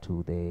similar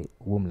to the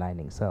womb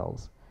lining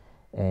cells,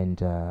 and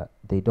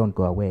they don't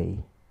go away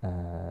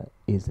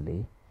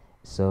easily.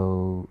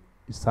 So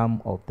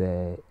some of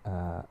the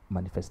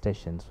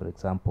manifestations, for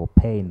example,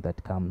 pain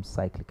that comes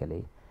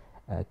cyclically,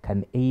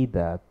 can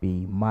either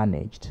be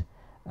managed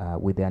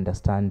with the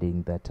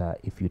understanding that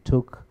if you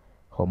took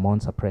hormone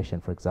suppression,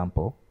 for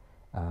example,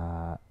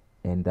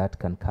 and that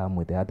can come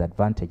with the other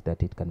advantage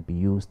that it can be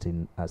used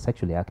in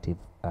sexually active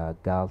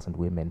girls and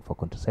women for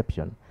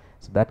contraception.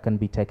 So that can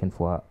be taken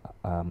for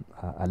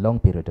a long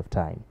period of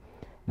time.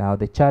 Now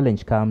the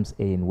challenge comes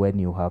in when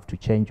you have to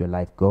change your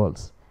life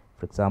goals.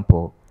 For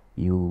example,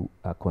 you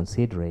are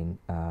considering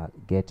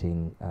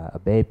getting a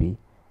baby,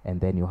 and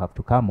then you have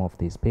to come off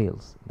these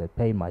pills. The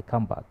pain might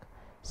come back.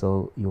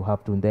 So you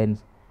have to then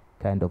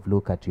kind of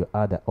look at your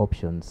other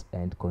options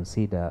and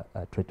consider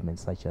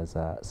treatments such as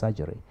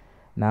surgery.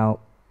 Now,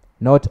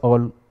 not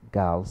all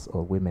girls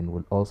or women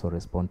will also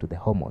respond to the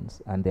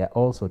hormones, and there are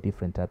also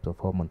different types of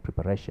hormone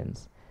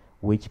preparations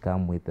which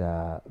come with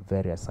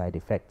various side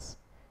effects.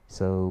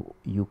 So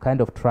you kind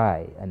of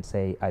try and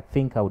say, I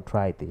think I would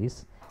try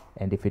this,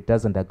 and if it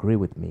doesn't agree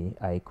with me,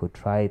 I could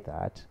try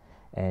that,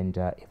 and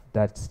if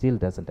that still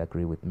doesn't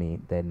agree with me,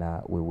 then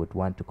we would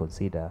want to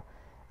consider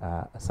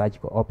a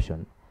surgical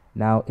option.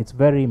 Now, it's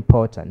very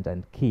important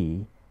and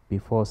key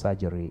before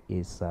surgery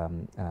is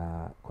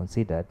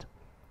considered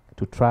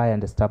to try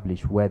and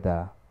establish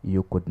whether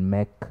you could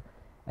make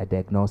a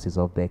diagnosis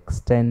of the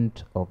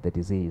extent of the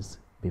disease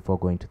before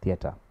going to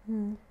theatre,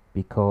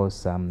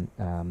 because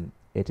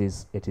it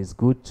is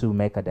good to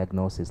make a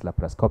diagnosis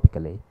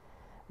laparoscopically,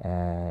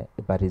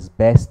 but it's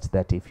best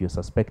that if you're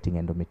suspecting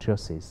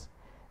endometriosis,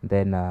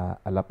 then a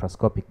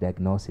laparoscopic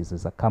diagnosis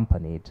is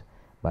accompanied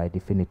by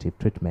definitive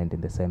treatment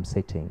in the same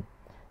setting.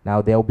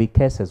 Now, there will be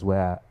cases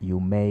where you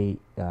may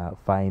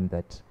find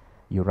that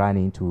you run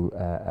into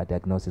a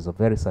diagnosis of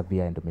very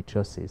severe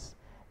endometriosis,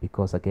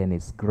 because again,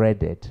 it's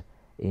graded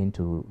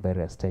into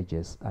various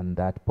stages, and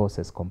that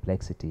poses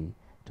complexity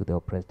to the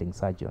operating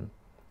surgeon.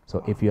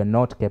 So if you're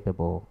not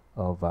capable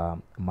of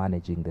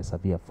managing the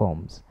severe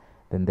forms,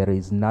 then there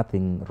is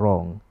nothing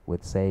wrong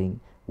with saying,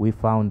 we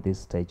found this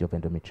stage of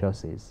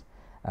endometriosis,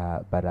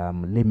 but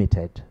I'm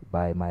limited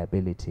by my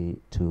ability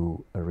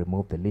to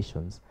remove the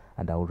lesions,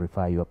 and I will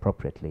refer you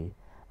appropriately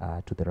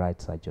to the right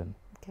surgeon.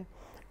 Okay.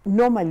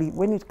 Normally,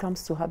 when it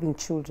comes to having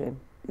children,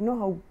 you know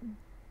how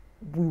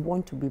we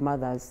want to be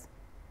mothers?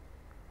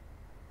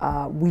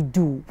 We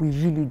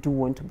really do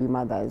want to be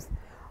mothers.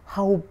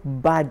 How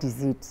bad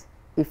is it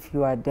if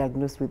you are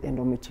diagnosed with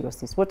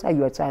endometriosis? What are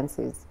your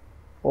chances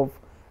of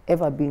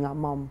ever being a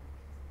mom?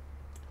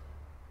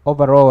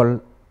 Overall,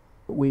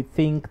 we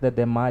think that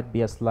there might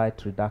be a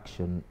slight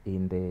reduction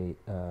in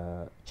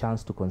the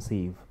chance to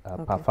conceive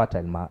per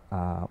fertile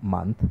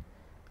month.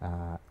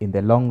 In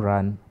the long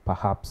run,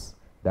 perhaps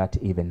that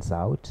evens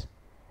out,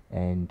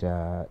 and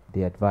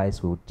the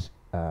advice we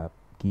would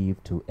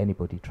give to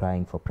anybody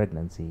trying for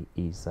pregnancy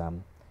is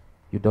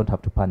you don't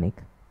have to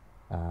panic.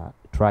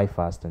 Try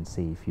first and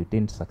see. If you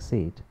didn't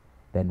succeed,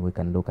 then we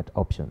can look at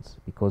options,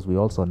 because we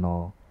also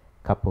know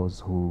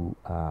couples who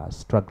are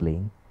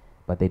struggling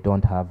but they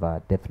don't have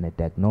a definite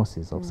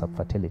diagnosis of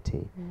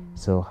subfertility.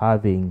 So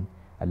having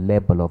a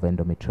label of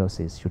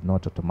endometriosis should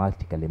not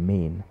automatically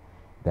mean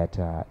that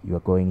you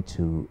are going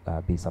to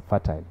be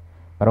subfertile.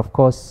 But of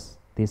course,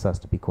 this has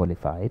to be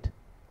qualified,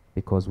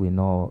 because we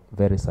know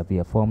very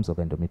severe forms of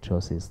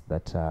endometriosis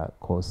that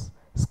cause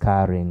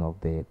scarring of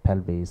the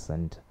pelvis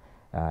and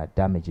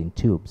damaging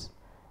tubes.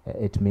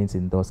 It means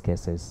in those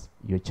cases,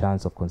 your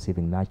chance of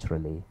conceiving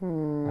naturally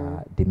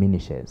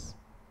diminishes.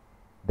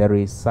 There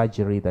is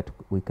surgery that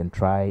we can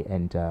try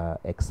and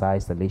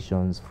excise the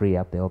lesions, free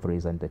up the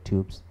ovaries and the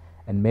tubes,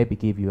 and maybe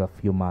give you a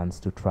few months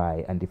to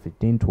try. And if it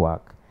didn't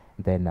work,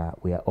 then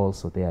we are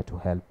also there to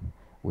help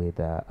with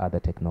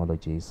other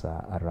technologies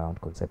around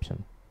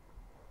conception.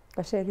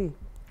 Gacheri,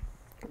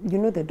 you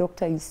know the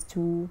doctor is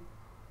too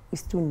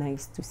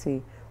nice to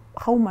say,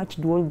 how much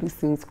do all these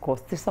things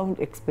cost? They sound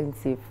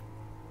expensive.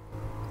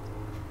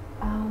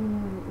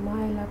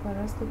 My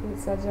laparoscopy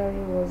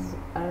surgery was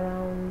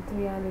around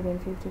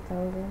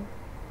 350,000.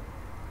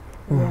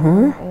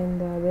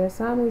 And there are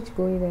some which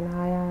go even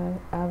higher.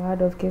 I've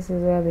heard of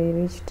cases where they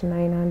reached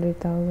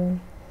 900,000.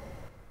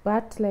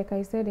 But like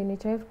I said,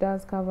 NHIF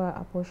does cover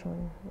a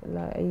portion.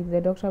 Like the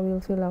doctor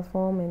will fill a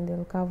form and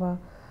they'll cover,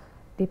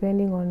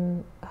 depending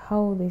on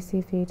how they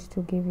see fit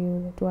to give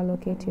you, to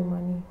allocate you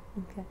money.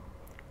 Okay.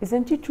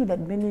 Isn't it true that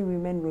many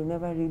women will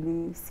never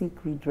really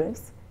seek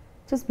redress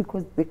just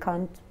because they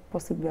can't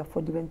possibly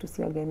afford even to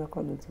see a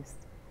gynecologist?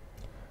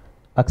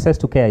 Access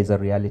to care is a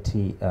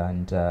reality,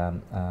 and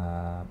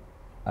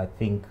I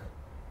think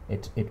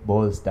it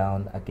boils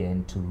down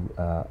again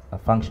to a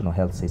functional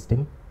health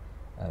system,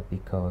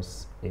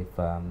 because if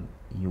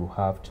you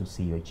have to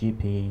see your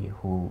GP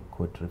who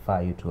could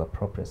refer you to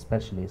appropriate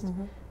specialist,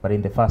 but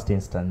in the first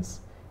instance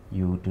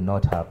you do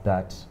not have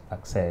that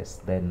access,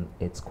 then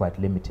it's quite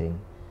limiting.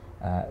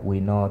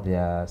 We know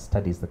there are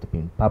studies that have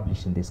been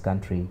published in this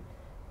country.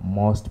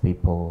 Most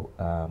people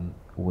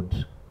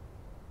would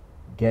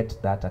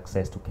get that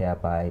access to care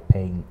by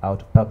paying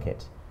out of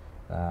pocket.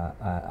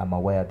 I'm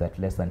aware that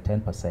less than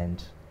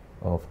 10%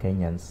 of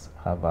Kenyans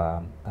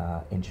have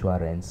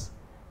insurance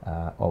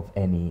of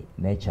any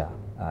nature,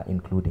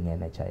 including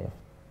NHIF.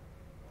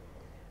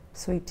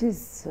 So it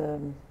is,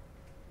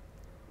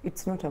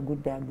 it's not a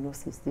good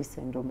diagnosis, this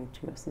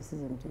endometriosis,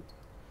 isn't it?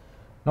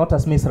 Not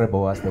as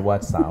miserable as the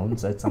word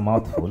sounds. It's a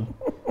mouthful,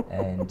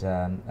 and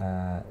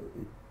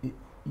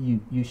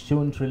you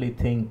shouldn't really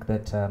think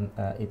that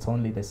it's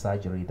only the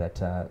surgery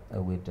that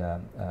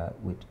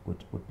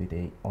would be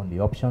the only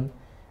option,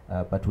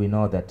 but we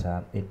know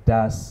that it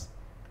does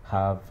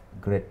have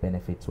great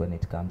benefits when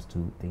it comes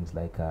to things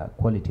like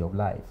quality of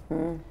life.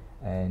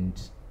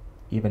 And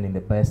even in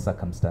the best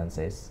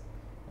circumstances,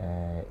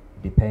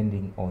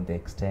 depending on the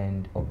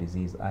extent of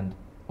disease and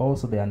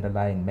also the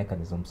underlying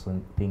mechanisms,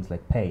 so things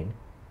like pain,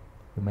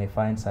 you may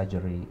find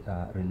surgery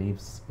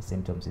relieves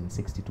symptoms in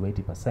 60 to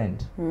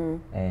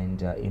 80%.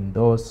 And in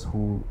those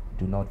who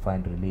do not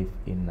find relief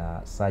in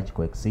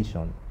surgical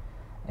excision,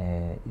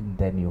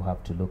 then you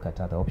have to look at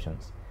other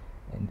options.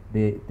 And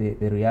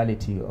the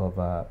reality of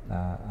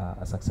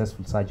a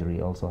successful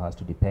surgery also has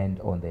to depend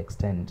on the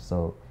extent.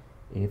 So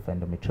if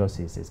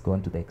endometriosis is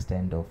going to the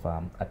extent of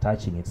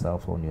attaching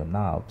itself on your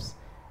nerves,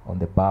 on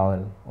the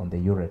bowel, on the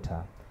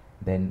ureter,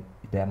 then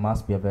there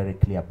must be a very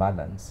clear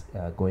balance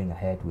going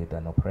ahead with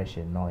an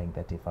operation, knowing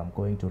that if I'm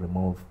going to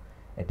remove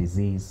a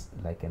disease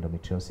like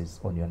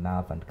endometriosis on your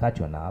nerve and cut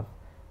your nerve,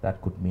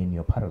 that could mean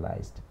you're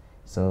paralyzed.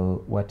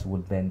 So what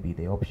would then be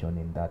the option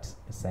in that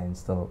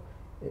sense? So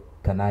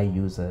can I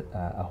use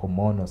a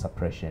hormonal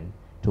suppression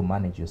to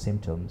manage your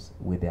symptoms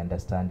with the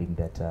understanding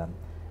that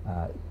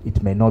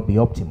it may not be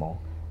optimal,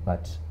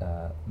 but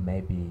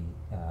maybe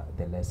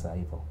the lesser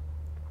evil?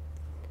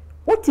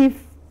 What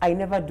if I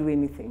never do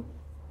anything?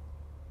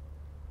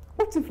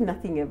 What if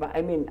nothing ever?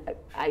 I mean,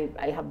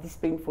 I have these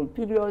painful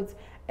periods,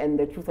 and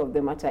the truth of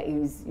the matter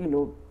is, you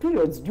know,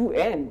 periods do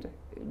end,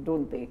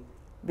 don't they?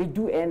 They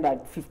do end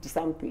at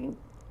 50-something.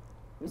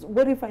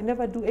 What if I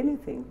never do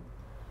anything?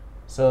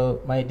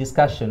 So my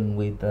discussion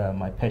with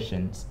my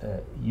patients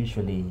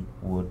usually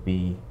would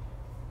be,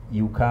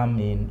 you come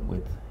in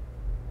with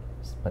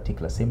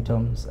particular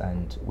symptoms,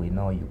 and we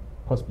know you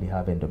possibly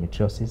have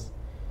endometriosis.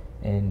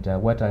 And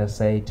what I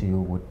say to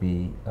you would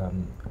be,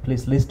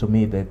 please list to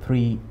me the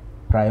 3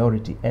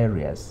 priority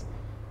areas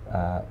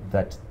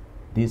that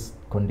this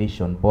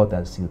condition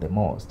bothers you the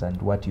most,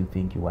 and what you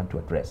think you want to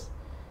address.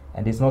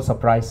 And it's not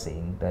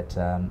surprising that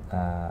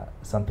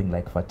something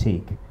like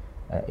fatigue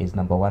is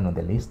number 1 on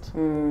the list,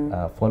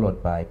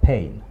 followed by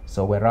pain.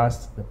 So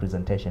whereas the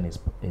presentation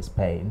is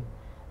pain,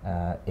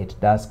 it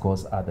does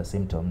cause other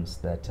symptoms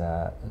that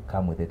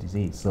come with the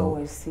disease. So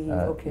I see.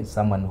 Okay.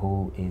 Someone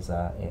who is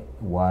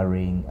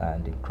worrying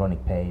and in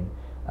chronic pain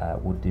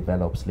would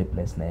develop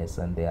sleeplessness,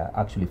 and they are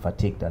actually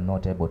fatigued and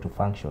not able to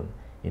function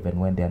even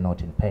when they are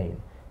not in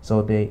pain.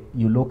 So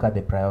you look at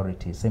the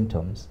priority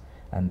symptoms,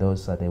 and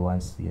those are the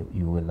ones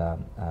you will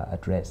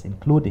address,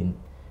 including,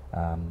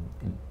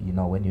 you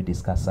know, when you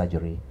discuss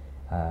surgery,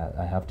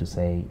 I have to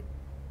say,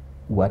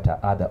 what are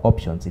other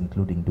options,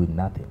 including doing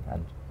nothing,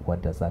 and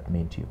what does that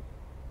mean to you?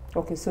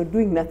 Okay, so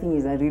doing nothing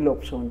is a real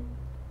option.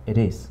 It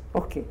is.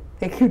 Okay,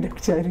 thank you,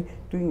 Dr.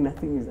 Doing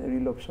nothing is a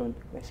real option,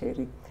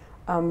 Gacheri.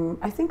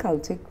 I think I'll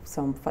take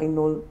some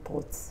final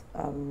thoughts.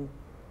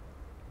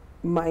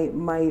 What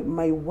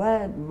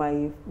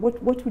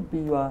would be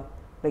your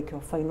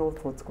final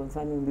thoughts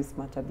concerning this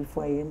matter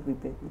before I end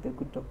with the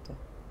good doctor?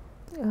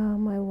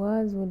 My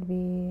words would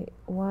be,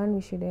 1,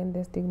 we should end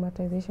the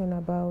stigmatization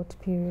about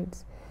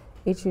periods.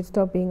 It should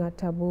stop being a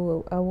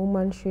taboo. A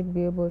woman should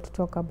be able to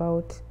talk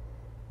about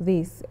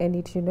this, and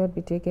it should not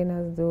be taken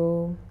as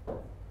though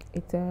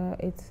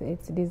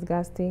it's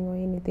disgusting or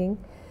anything.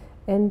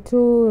 And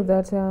 2,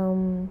 that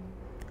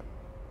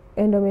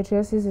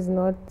endometriosis is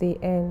not the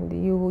end.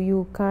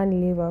 You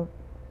can live a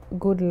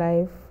good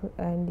life,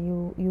 and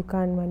you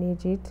can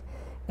manage it,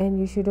 and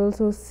you should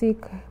also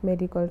seek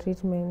medical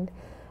treatment.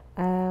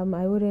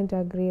 I wouldn't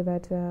agree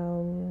that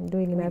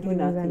doing nothing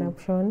is an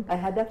option. I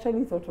had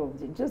actually thought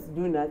of just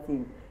do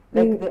nothing.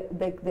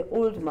 Like the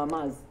old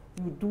mamas,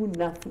 you do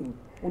nothing.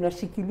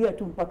 Unashikilia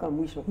tu mpaka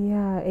mwisho.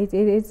 Yeah,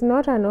 it's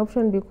not an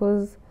option,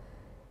 because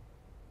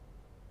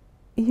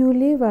you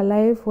live a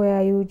life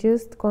where you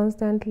just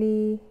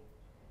constantly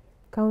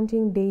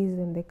counting days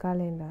in the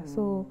calendar.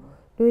 So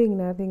doing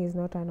nothing is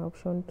not an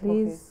option.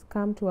 Please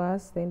come to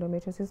us, the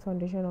Endometriosis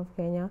Foundation of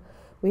Kenya.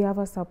 We have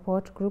a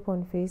support group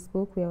on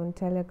Facebook. We are on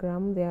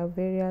Telegram. There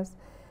are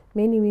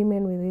many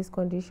women with this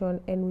condition,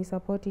 and we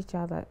support each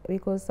other,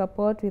 because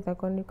support with a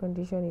chronic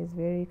condition is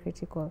very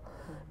critical.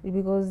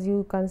 Because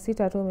you can sit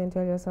at home and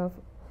tell yourself,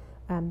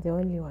 I'm the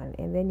only one,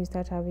 and then you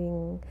start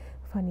having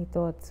funny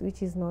thoughts,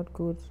 which is not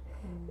good.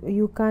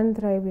 You can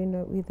thrive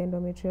with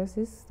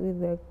endometriosis,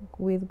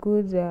 with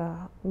good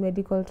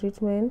medical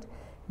treatment.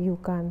 You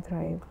can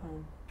thrive.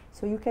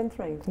 So you can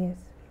thrive? Yes.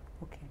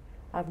 Okay.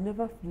 I've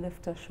never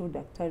left a show,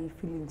 Dr.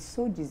 feeling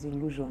so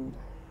disillusioned,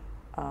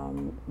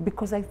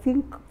 because I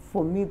think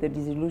for me the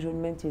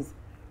disillusionment is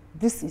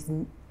this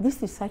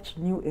is such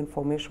new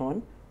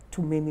information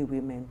to many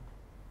women,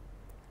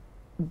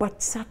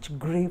 but such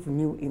grave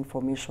new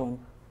information,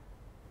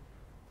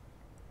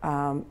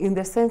 in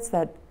the sense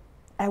that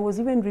I was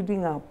even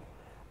reading up,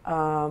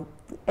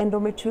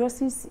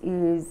 endometriosis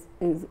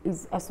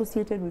is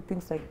associated with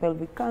things like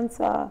pelvic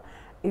cancer,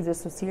 is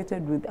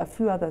associated with a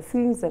few other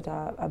things that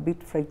are a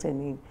bit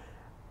frightening.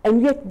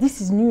 And yet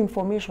this is new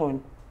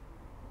information.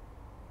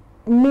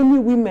 Many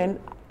women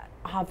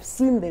have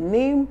seen the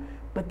name,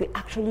 but they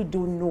actually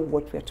don't know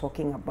what we're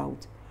talking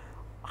about.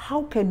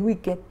 How can we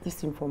get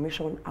this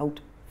information out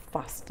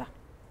faster?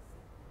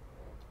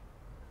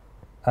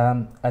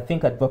 I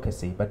think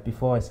advocacy, but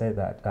before I say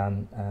that,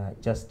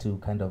 just to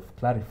kind of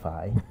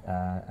clarify,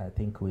 I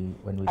think when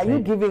we Are you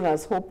giving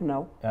us hope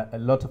now? A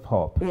lot of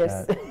hope.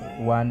 Yes.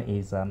 One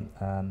is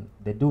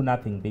the do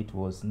nothing bit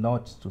was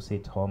not to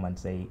sit home and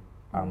say,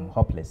 I'm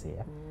hopeless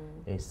here.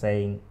 It's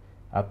saying,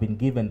 I've been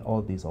given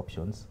all these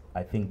options.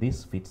 I think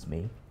this fits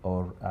me,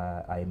 or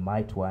I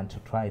might want to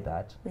try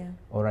that,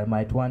 or I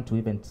might want to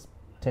even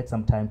take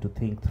some time to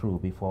think through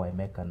before I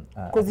make an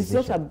because is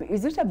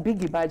it a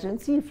big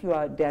emergency if you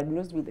are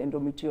diagnosed with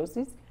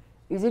endometriosis?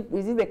 Is it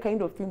the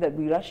kind of thing that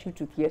we rush you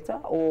to theater,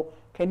 or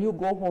can you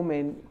go home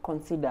and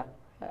consider?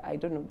 I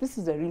don't know. This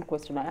is a real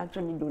question. I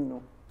actually don't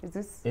know. Is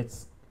this?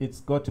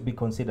 It's got to be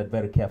considered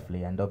very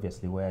carefully, and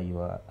obviously where you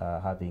are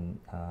having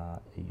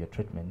your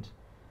treatment.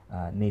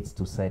 needs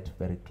to set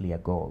very clear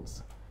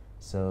goals.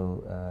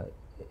 So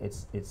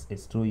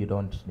it's true you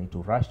don't need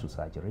to rush to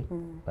surgery,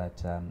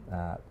 but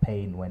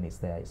pain when it's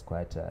there is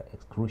quite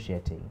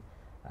excruciating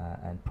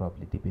and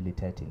probably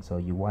debilitating. So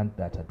you want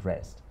that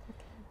addressed.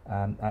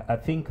 I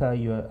think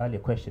your earlier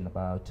question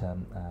about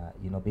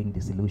being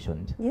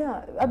disillusioned.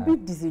 Yeah, a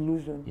bit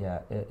disillusioned. Yeah,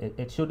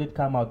 it shouldn't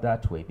come out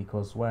that way,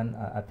 because one,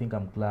 I think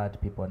I'm glad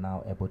people are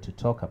now able to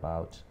talk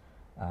about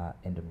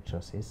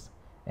endometriosis,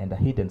 and a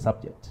hidden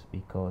subject,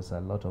 because a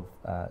lot of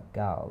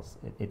girls,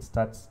 it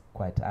starts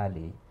quite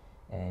early,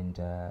 and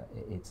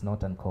it's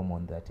not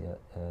uncommon that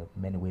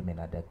many women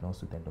are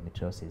diagnosed with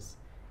endometriosis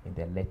in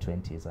their late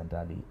 20s and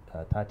early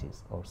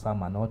 30s, or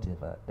some are not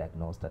ever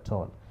diagnosed at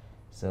all.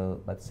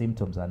 So, but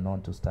symptoms are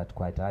known to start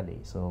quite early.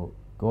 So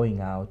going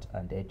out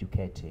and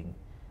educating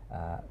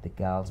the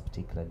girls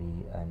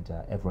particularly, and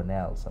everyone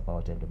else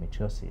about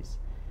endometriosis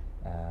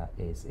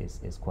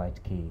is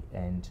quite key,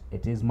 and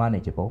it is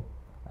manageable.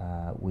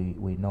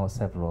 We know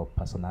several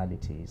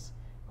personalities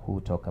who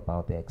talk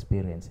about their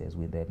experiences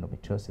with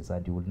endometriosis,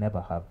 and you will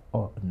never have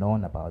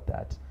known about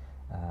that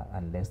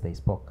unless they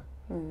spoke.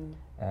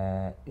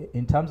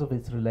 In terms of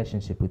its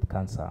relationship with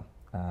cancer,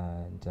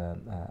 and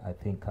I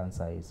think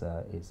cancer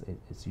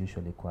is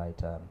usually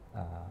quite a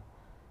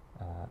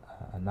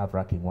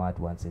nerve-wracking word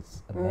once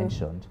it's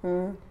mentioned.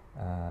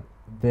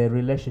 The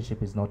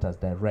relationship is not as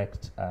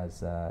direct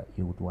as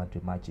you would want to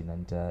imagine,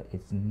 and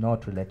it's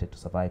not related to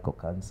cervical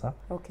cancer.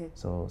 Okay.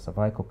 So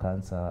cervical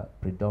cancer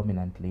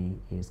predominantly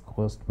is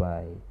caused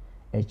by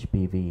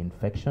HPV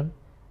infection,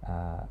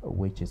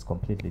 which is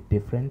completely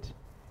different.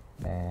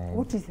 And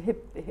what is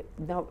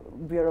now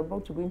we are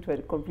about to go into a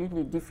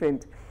completely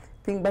different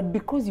thing, but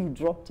because you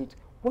dropped it,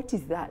 what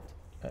is that?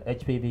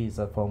 HPV is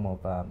a form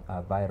of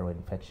a viral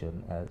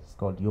infection. It's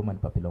called human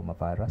papilloma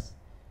virus,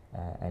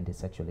 and it's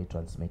sexually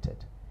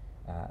transmitted,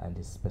 and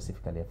it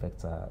specifically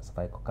affects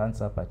cervical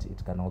cancer, but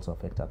it can also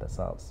affect other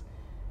cells.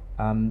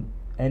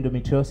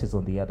 Endometriosis,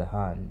 on the other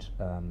hand,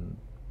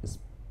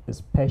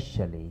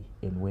 especially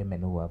in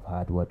women who have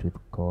had what we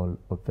call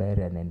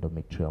ovarian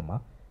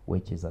endometrioma,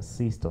 which is a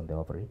cyst on the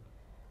ovary,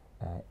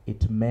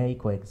 it may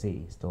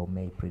coexist or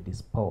may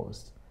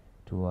predispose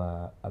to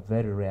a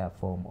very rare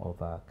form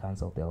of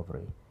cancer of the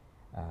ovary,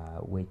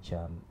 which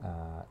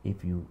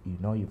if you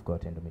know you've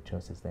got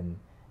endometriosis, then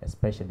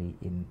especially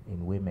in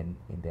women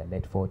in their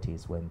late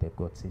 40s when they've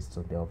got cysts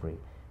on the ovary,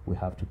 we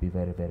have to be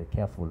very, very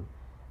careful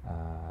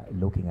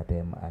looking at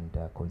them and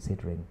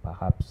considering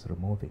perhaps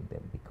removing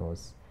them,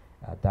 because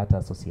that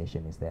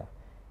association is there.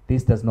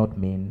 This does not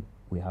mean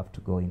we have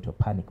to go into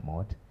panic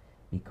mode,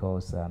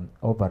 because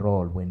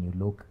overall, when you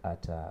look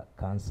at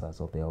cancers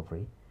of the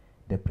ovary,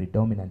 the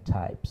predominant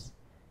types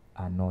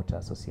are not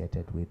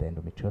associated with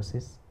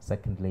endometriosis.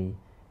 Secondly,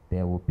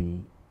 there will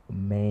be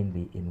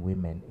mainly in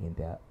women in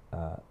their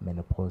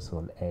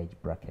menopausal age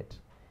bracket.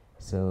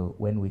 So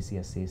when we see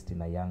a cyst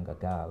in a younger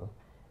girl,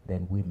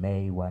 then we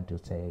may want to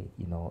say,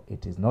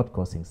 it is not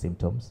causing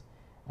symptoms,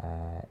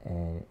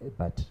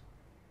 but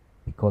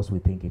because we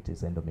think it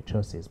is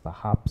endometriosis,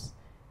 perhaps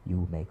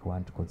you may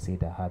want to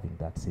consider having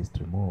that cyst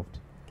removed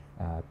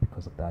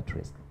because of that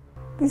risk.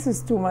 This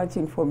is too much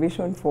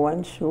information for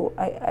one show.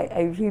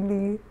 I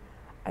really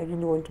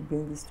want to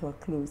bring this to a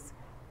close.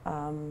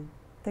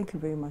 Thank you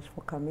very much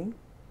for coming.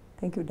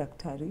 Thank you,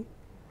 Dr.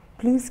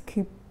 Please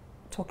keep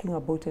talking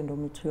about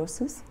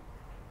endometriosis.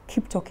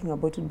 Keep talking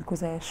about it,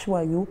 because I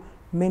assure you,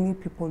 many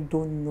people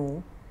don't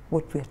know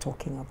what we're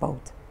talking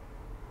about.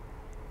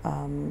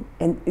 And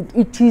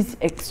it is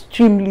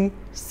extremely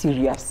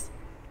serious.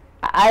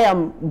 I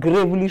am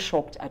gravely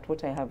shocked at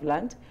what I have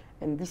learned,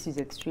 and this is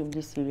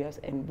extremely serious,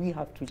 and we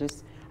have to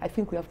I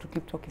think we have to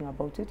keep talking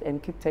about it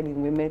and keep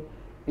telling women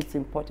it's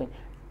important.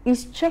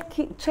 Is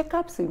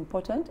checkups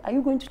important? Are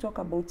you going to talk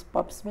about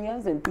pap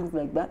smears and things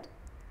like that?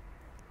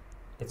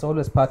 It's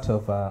always part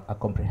of a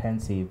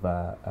comprehensive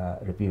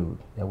review.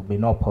 There would be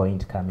no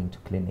point coming to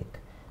clinic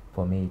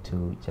for me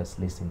to just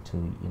listen to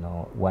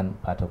one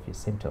part of your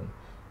symptom.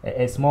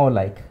 It's more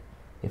like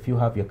if you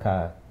have your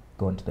car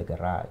going to the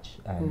garage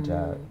and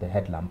the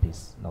headlamp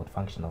is not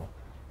functional,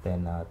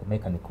 then the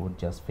mechanic would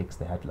just fix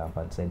the headlamp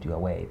and send you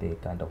away. They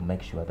kind of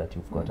make sure that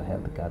you've got a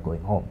healthy car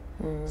going home.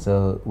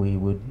 So we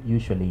would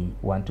usually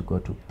want to go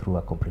through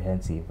a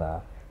comprehensive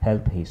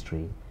health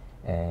history,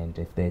 and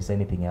if there's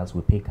anything else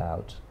we pick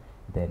out,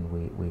 then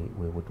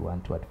we would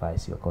want to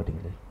advise you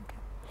accordingly. Okay.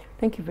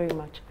 Thank you very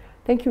much.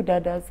 Thank you,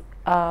 Dadas.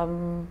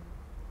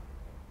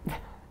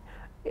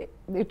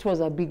 It was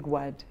a big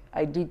word.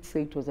 I did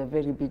say it was a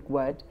very big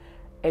word,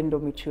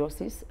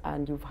 endometriosis,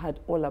 and you've heard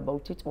all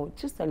about it, or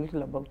just a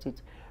little about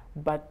it.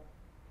 But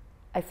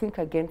I think,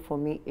 again, for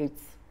me,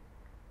 it's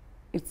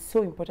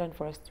so important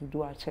for us to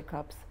do our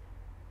checkups.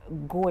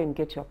 Go and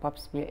get your pap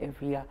smear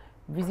every year.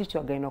 Visit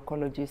your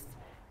gynecologist.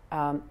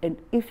 And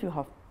if you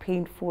have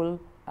painful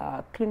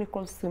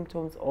clinical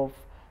symptoms of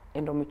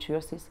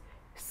endometriosis,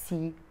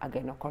 see a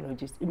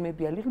gynecologist. It may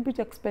be a little bit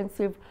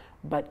expensive,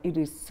 but it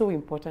is so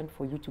important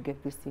for you to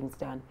get these things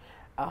done.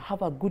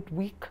 Have a good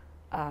week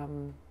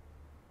and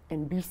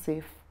be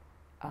safe.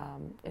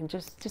 and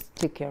just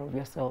take care of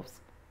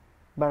yourselves.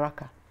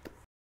 Baraka.